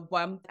own self,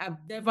 but I've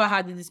never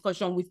had a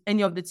discussion with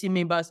any of the team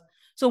members.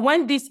 So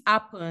when this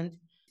happened,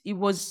 it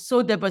was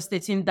so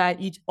devastating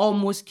that it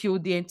almost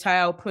killed the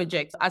entire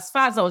project, as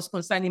far as I was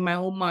concerned in my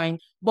own mind.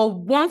 But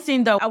one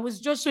thing that I was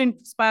just so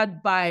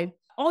inspired by,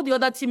 all the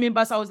other team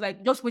members, I was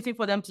like just waiting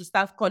for them to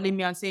start calling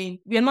me and saying,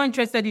 we are not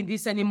interested in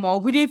this anymore.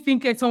 We didn't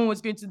think that someone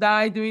was going to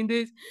die doing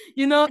this.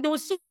 You know, there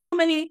was so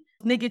many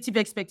negative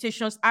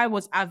expectations I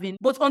was having.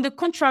 But on the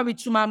contrary,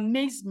 to my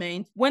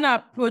amazement, when I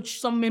approached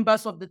some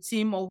members of the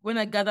team, or when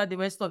I gathered the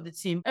rest of the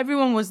team,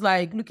 everyone was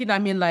like looking at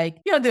me like,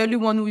 you're the only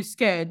one who is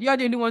scared. You're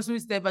the only one who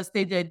is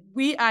devastated.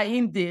 We are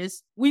in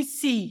this. We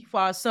see for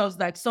ourselves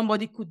like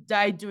somebody could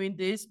die doing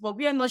this, but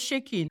we are not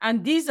shaking.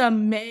 And these are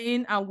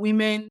men and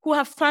women who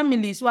have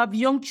families, who have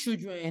young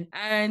children,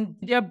 and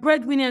they're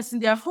breadwinners in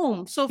their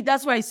home. So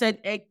that's why I said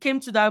I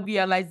came to that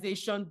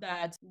realization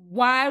that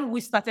while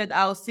we started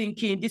out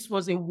thinking this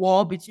was a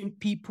war between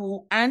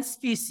people and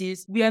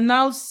species, we are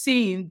now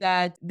seeing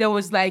that there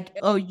was like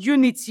a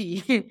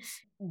unity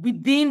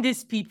within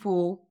these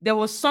people. There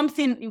was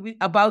something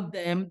about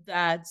them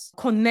that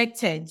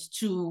connected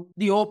to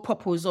the whole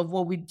purpose of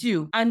what we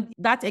do. And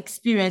that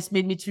experience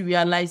made me to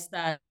realize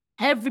that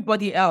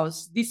everybody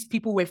else, these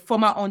people were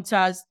former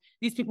hunters,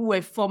 these people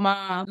were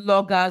former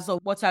loggers or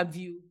what have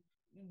you.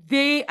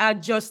 They are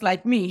just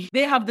like me.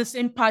 They have the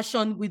same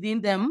passion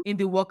within them in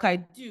the work I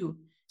do.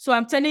 So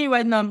I'm telling you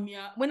right now,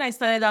 Mia, when I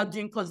started out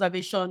doing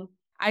conservation,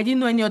 I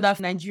didn't know any other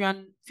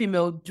Nigerian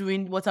female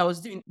doing what I was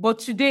doing. But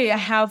today I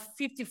have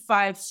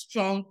 55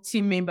 strong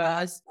team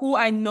members who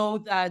I know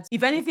that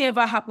if anything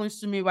ever happens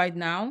to me right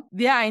now,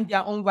 they are in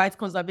their own right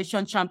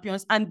conservation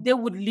champions and they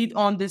would lead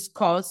on this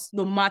cause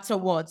no matter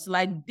what.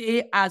 Like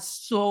they are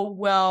so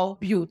well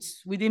built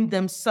within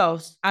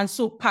themselves and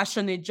so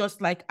passionate,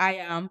 just like I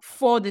am,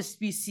 for the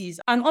species.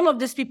 And all of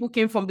these people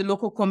came from the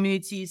local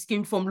communities,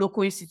 came from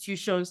local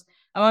institutions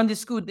around the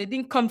school. They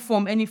didn't come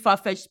from any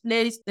far-fetched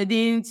place. They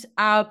didn't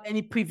have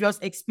any previous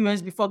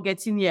experience before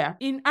getting here.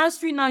 In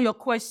answering now your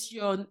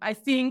question, I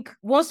think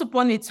once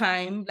upon a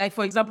time, like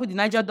for example, the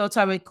Niger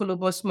Delta red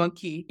colobus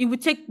monkey, it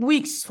would take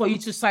weeks for you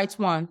to sight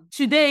one.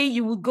 Today,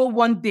 you will go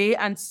one day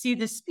and see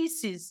the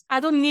species. I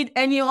don't need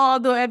any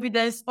other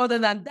evidence other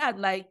than that.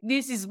 Like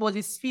this was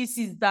a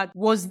species that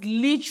was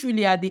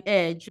literally at the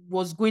edge,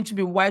 was going to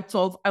be wiped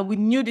off. And we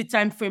knew the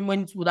time frame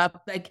when it would happen.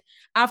 Like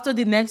after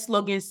the next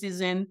logging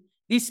season,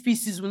 these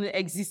species wouldn't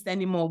exist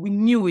anymore. We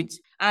knew it.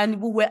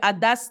 And we were at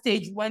that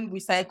stage when we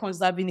started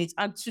conserving it.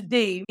 And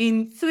today,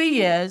 in 3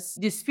 years,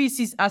 the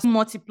species has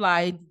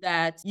multiplied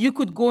that you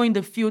could go in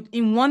the field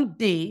in one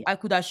day. I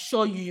could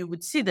assure you, you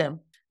would see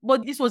them.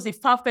 But this was a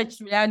far-fetched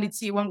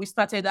reality when we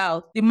started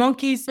out. The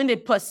monkeys, when they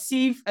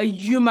perceive a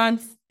human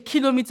a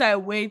kilometer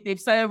away, they've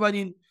started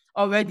running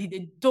already.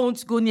 They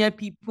don't go near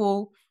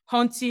people.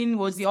 Hunting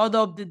was the order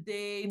of the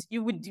day. It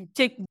would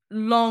take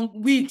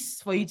long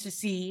weeks for you to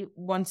see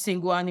one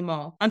single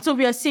animal. And so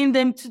we are seeing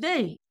them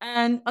today.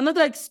 And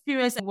another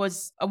experience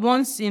was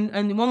once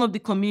in one of the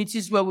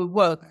communities where we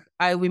work.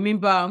 I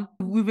remember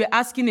we were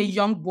asking a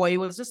young boy, he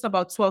was just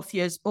about 12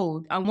 years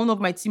old. And one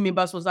of my team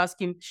members was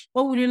asking,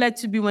 what would you like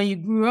to be when you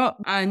grew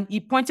up? And he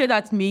pointed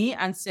at me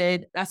and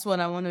said, that's what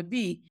I want to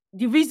be.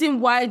 The reason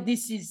why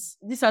this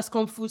has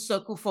come full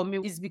circle for me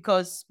is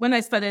because when I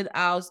started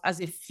out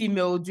as a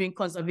female doing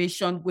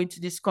conservation, going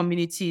to these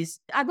communities,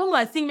 I don't know,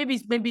 I think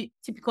maybe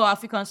typical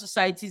African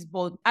societies,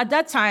 but at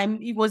that time,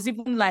 it was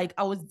even like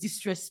I was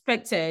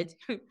disrespected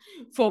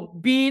for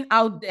being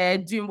out there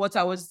doing what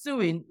I was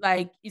doing.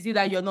 Like, is it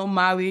that you're not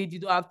married, you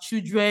don't have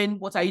children?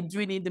 What are you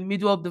doing in the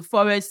middle of the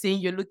forest saying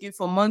you're looking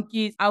for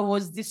monkeys? I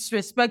was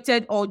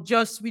disrespected or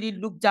just really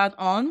looked down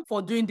on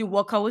for doing the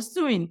work I was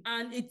doing.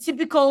 And a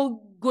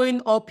typical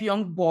growing up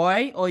young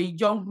boy or a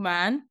young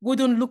man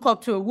wouldn't look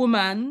up to a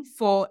woman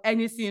for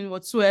anything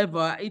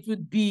whatsoever. It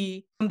would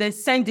be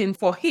condescending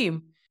for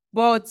him.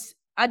 But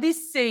at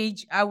this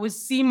stage, I would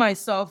see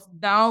myself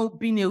now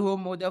being a role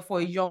model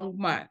for a young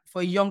man,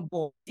 for a young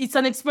boy. It's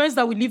an experience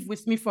that will live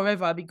with me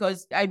forever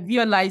because I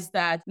realized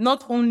that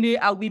not only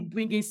are we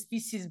bringing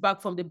species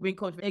back from the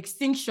brink of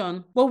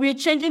extinction, but we're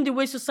changing the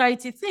way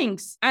society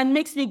thinks. And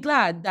makes me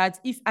glad that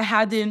if I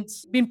hadn't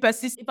been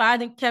persistent, if I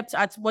hadn't kept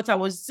at what I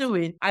was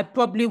doing, I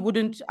probably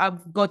wouldn't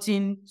have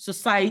gotten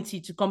society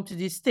to come to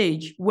this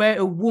stage where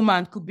a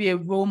woman could be a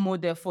role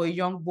model for a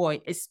young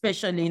boy,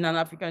 especially in an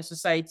African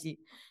society.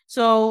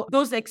 So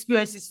those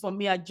experiences for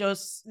me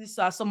these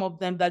are some of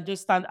them that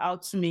just stand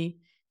out to me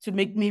to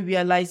make me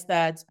realize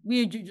that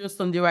we're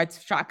just on the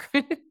right track.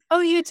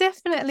 Oh, you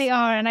definitely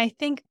are. And I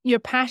think your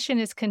passion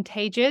is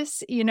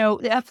contagious. You know,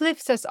 it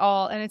uplifts us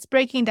all and it's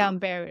breaking down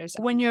barriers.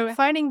 When you're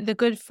fighting the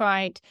good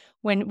fight,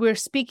 when we're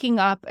speaking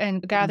up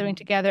and gathering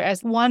together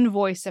as one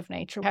voice of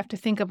nature, we have to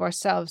think of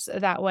ourselves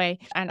that way.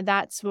 And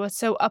that's what's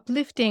so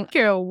uplifting.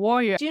 You're a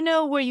warrior. Do you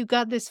know where you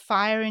got this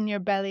fire in your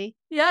belly?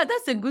 Yeah,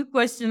 that's a good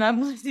question. I've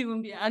not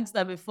even been asked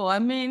that before. I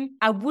mean,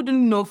 I wouldn't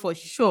know for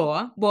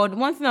sure. But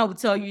one thing I would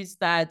tell you is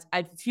that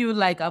I feel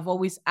like I've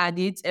always had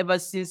it ever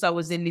since I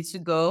was a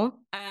little girl.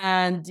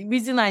 And the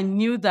reason I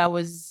knew that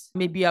was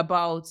maybe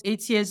about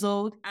 8 years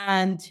old.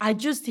 And I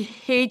just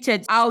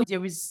hated how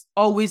there is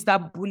always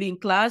that bullying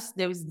class.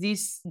 There was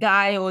this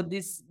guy or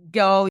this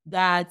girl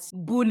that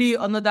bully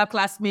another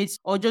classmate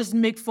or just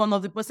make fun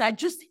of the person. I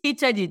just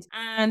hated it.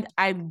 And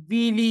I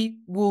really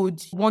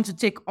would want to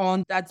take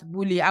on that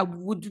bully. I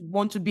would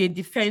want to be a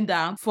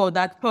defender for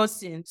that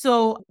person.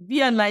 So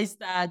realize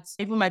that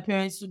even my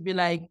parents would be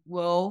like,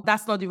 well,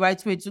 that's not the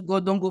right way to go.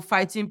 Don't go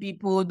fighting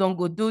people. Don't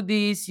go do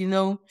this, you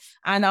know.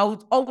 And I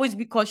would always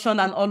be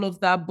cautioned and all of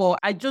that. But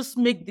I just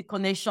make the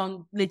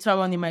connection later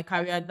on in my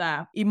career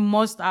that it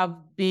must have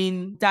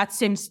been that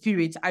same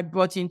spirit I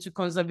brought into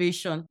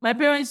conservation. My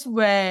parents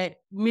were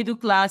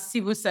middle-class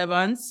civil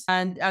servants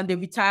and they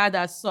retired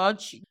as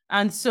such.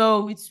 And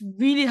so it's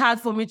really hard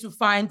for me to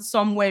find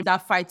somewhere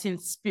that fighting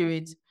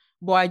spirit.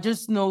 But I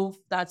just know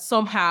that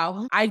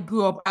somehow I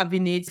grew up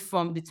having it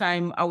from the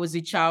time I was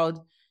a child.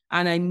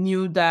 And I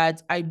knew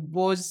that I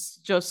was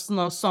just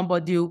not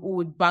somebody who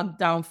would back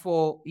down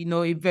for, you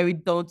know, a very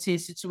daunting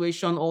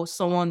situation or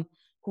someone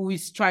who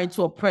is trying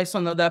to oppress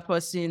another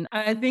person.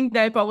 And I think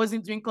that if I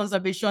wasn't doing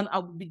conservation, I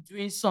would be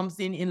doing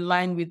something in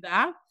line with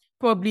that.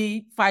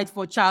 probably fight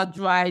for child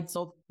rights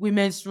or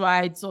women's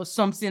rights or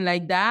something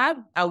like that.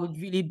 I would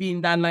really be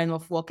in that line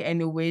of work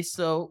anyway.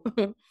 So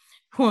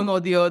one or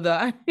the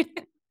other.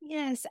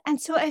 Yes. And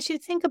so as you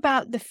think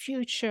about the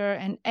future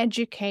and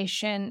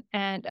education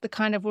and the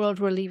kind of world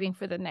we're leaving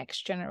for the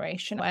next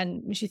generation,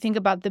 and as you think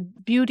about the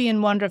beauty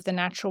and wonder of the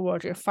natural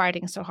world you're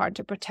fighting so hard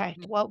to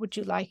protect, what would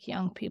you like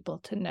young people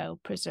to know,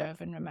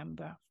 preserve, and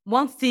remember?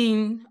 One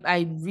thing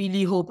I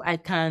really hope I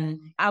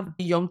can have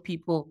the young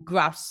people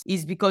grasp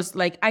is because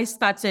I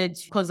started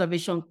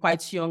conservation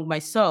quite young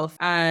myself,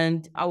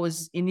 and I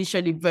was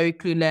initially very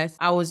clueless.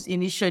 I was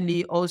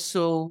initially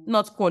also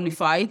not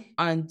qualified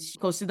and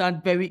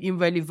considered very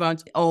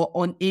irrelevant or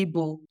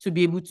unable to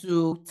be able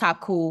to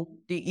tackle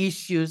the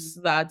issues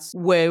that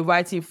were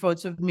right in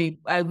front of me.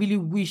 I really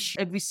wish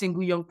every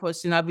single young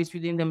person have it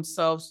within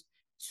themselves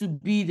to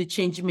be the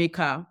change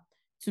maker,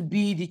 to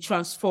be the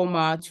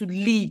transformer, to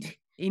lead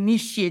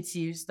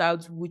initiatives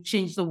that would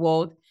change the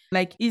world.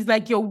 It's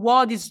like your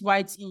world is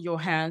right in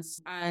your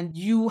hands and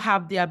you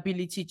have the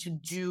ability to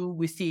do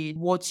with it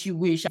what you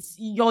wish. It's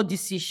your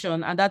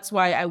decision. And that's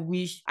why I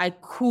wish I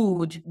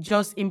could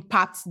just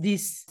impact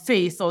this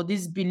faith or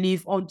this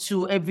belief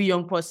onto every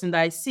young person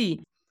that I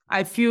see.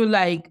 I feel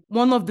like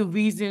one of the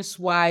reasons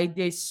why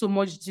there's so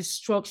much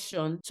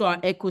destruction to our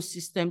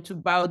ecosystem, to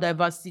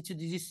biodiversity, to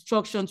the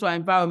destruction to our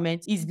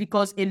environment is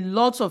because a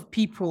lot of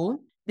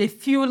people, they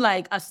feel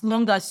like as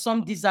long as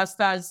some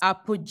disasters are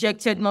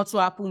projected not to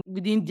happen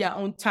within their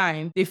own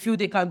time, they feel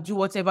they can do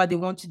whatever they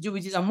want to do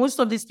with it. And most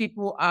of these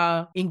people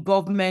are in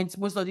government.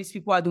 Most of these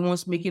people are the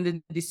ones making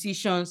the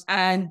decisions.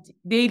 And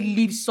they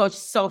live such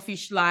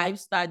selfish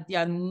lives that they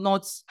are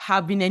not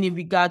having any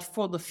regard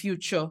for the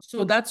future.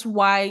 So that's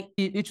why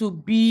it will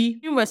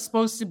be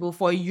irresponsible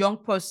for a young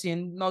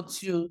person not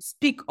to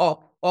speak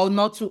up or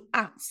not to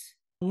act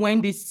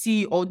when they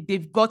see or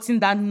they've gotten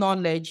that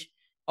knowledge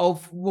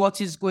of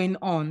what is going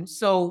on.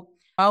 So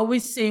I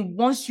always say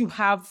once you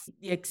have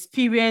the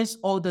experience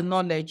or the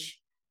knowledge,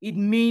 it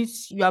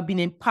means you have been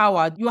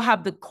empowered. You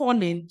have the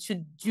calling to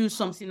do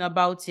something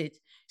about it.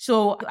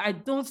 So I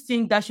don't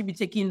think that should be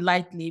taken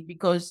lightly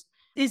because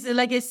it's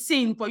like a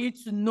sin for you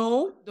to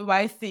know the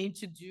right thing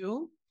to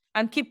do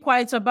and keep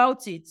quiet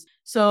about it.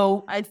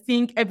 So I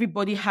think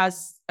everybody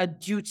has a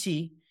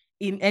duty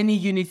in any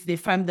unit they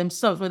find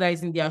themselves, whether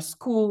it's in their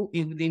school,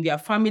 within their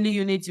family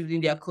unit,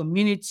 within their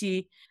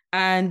community.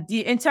 And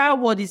the entire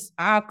world is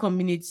our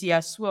community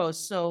as well.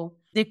 So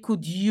they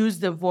could use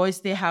the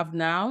voice they have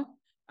now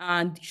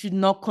and should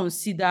not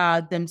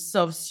consider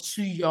themselves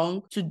too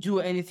young to do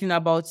anything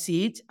about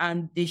it.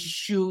 And they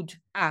should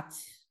act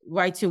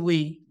right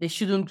away. They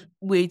shouldn't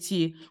wait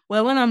here.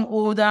 Well, when I'm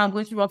older, I'm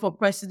going to run for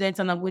president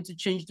and I'm going to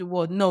change the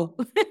world. No,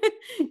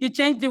 you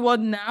change the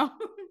world now.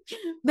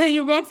 Then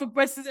you run for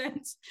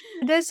president.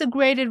 That's a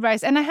great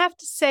advice. And I have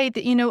to say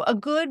that, a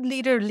good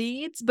leader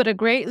leads, but a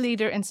great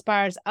leader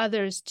inspires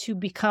others to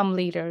become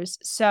leaders.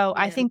 So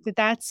I think that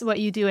that's what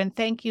you do. And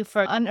thank you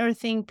for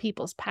unearthing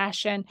people's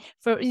passion,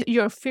 for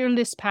your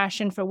fearless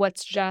passion for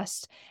what's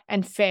just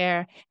and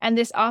fair, and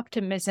this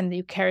optimism that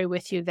you carry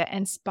with you that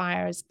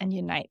inspires and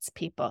unites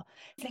people.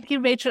 Thank you,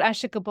 Rachel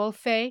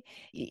ASHEGBOFEH,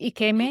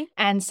 IKEMEH,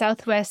 and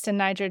Southwest and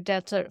Niger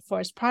Delta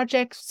Forest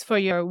Projects for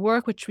your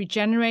work, which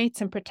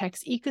regenerates and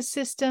protects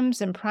ecosystems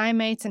and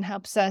primates and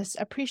helps us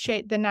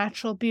appreciate the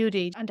natural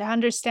beauty and to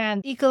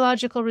understand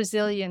ecological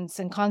resilience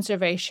and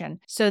conservation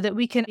so that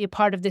we can be a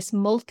part of this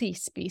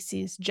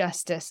multi-species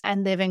justice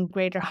and live in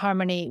greater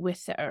harmony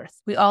with the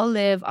earth. We all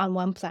live on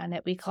one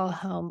planet we call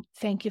home.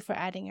 Thank you for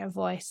adding your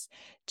voice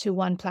to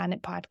One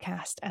Planet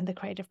Podcast and the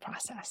creative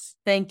process.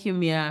 Thank you,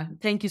 Mia.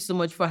 Thank you so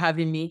much for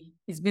having me.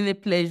 It's been a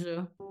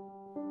pleasure.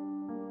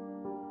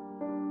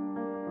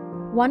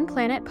 One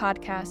Planet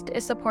Podcast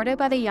is supported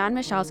by the Jan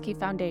Michalski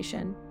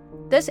Foundation.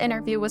 This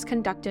interview was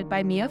conducted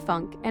by Mia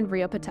Funk and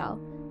Ria Patel,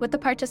 with the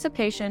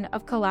participation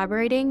of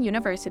collaborating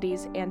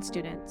universities and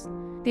students.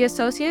 The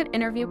associate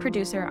interview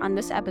producer on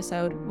this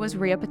episode was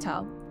Ria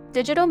Patel.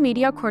 Digital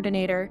media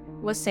coordinator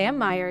was Sam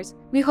Myers.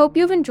 We hope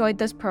you've enjoyed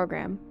this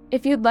program.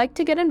 If you'd like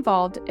to get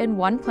involved in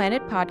One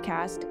Planet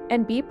Podcast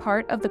and be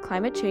part of the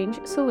climate change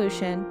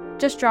solution,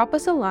 just drop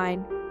us a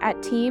line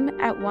at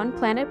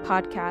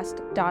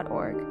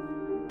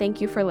team@oneplanetpodcast.org. Thank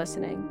you for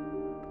listening.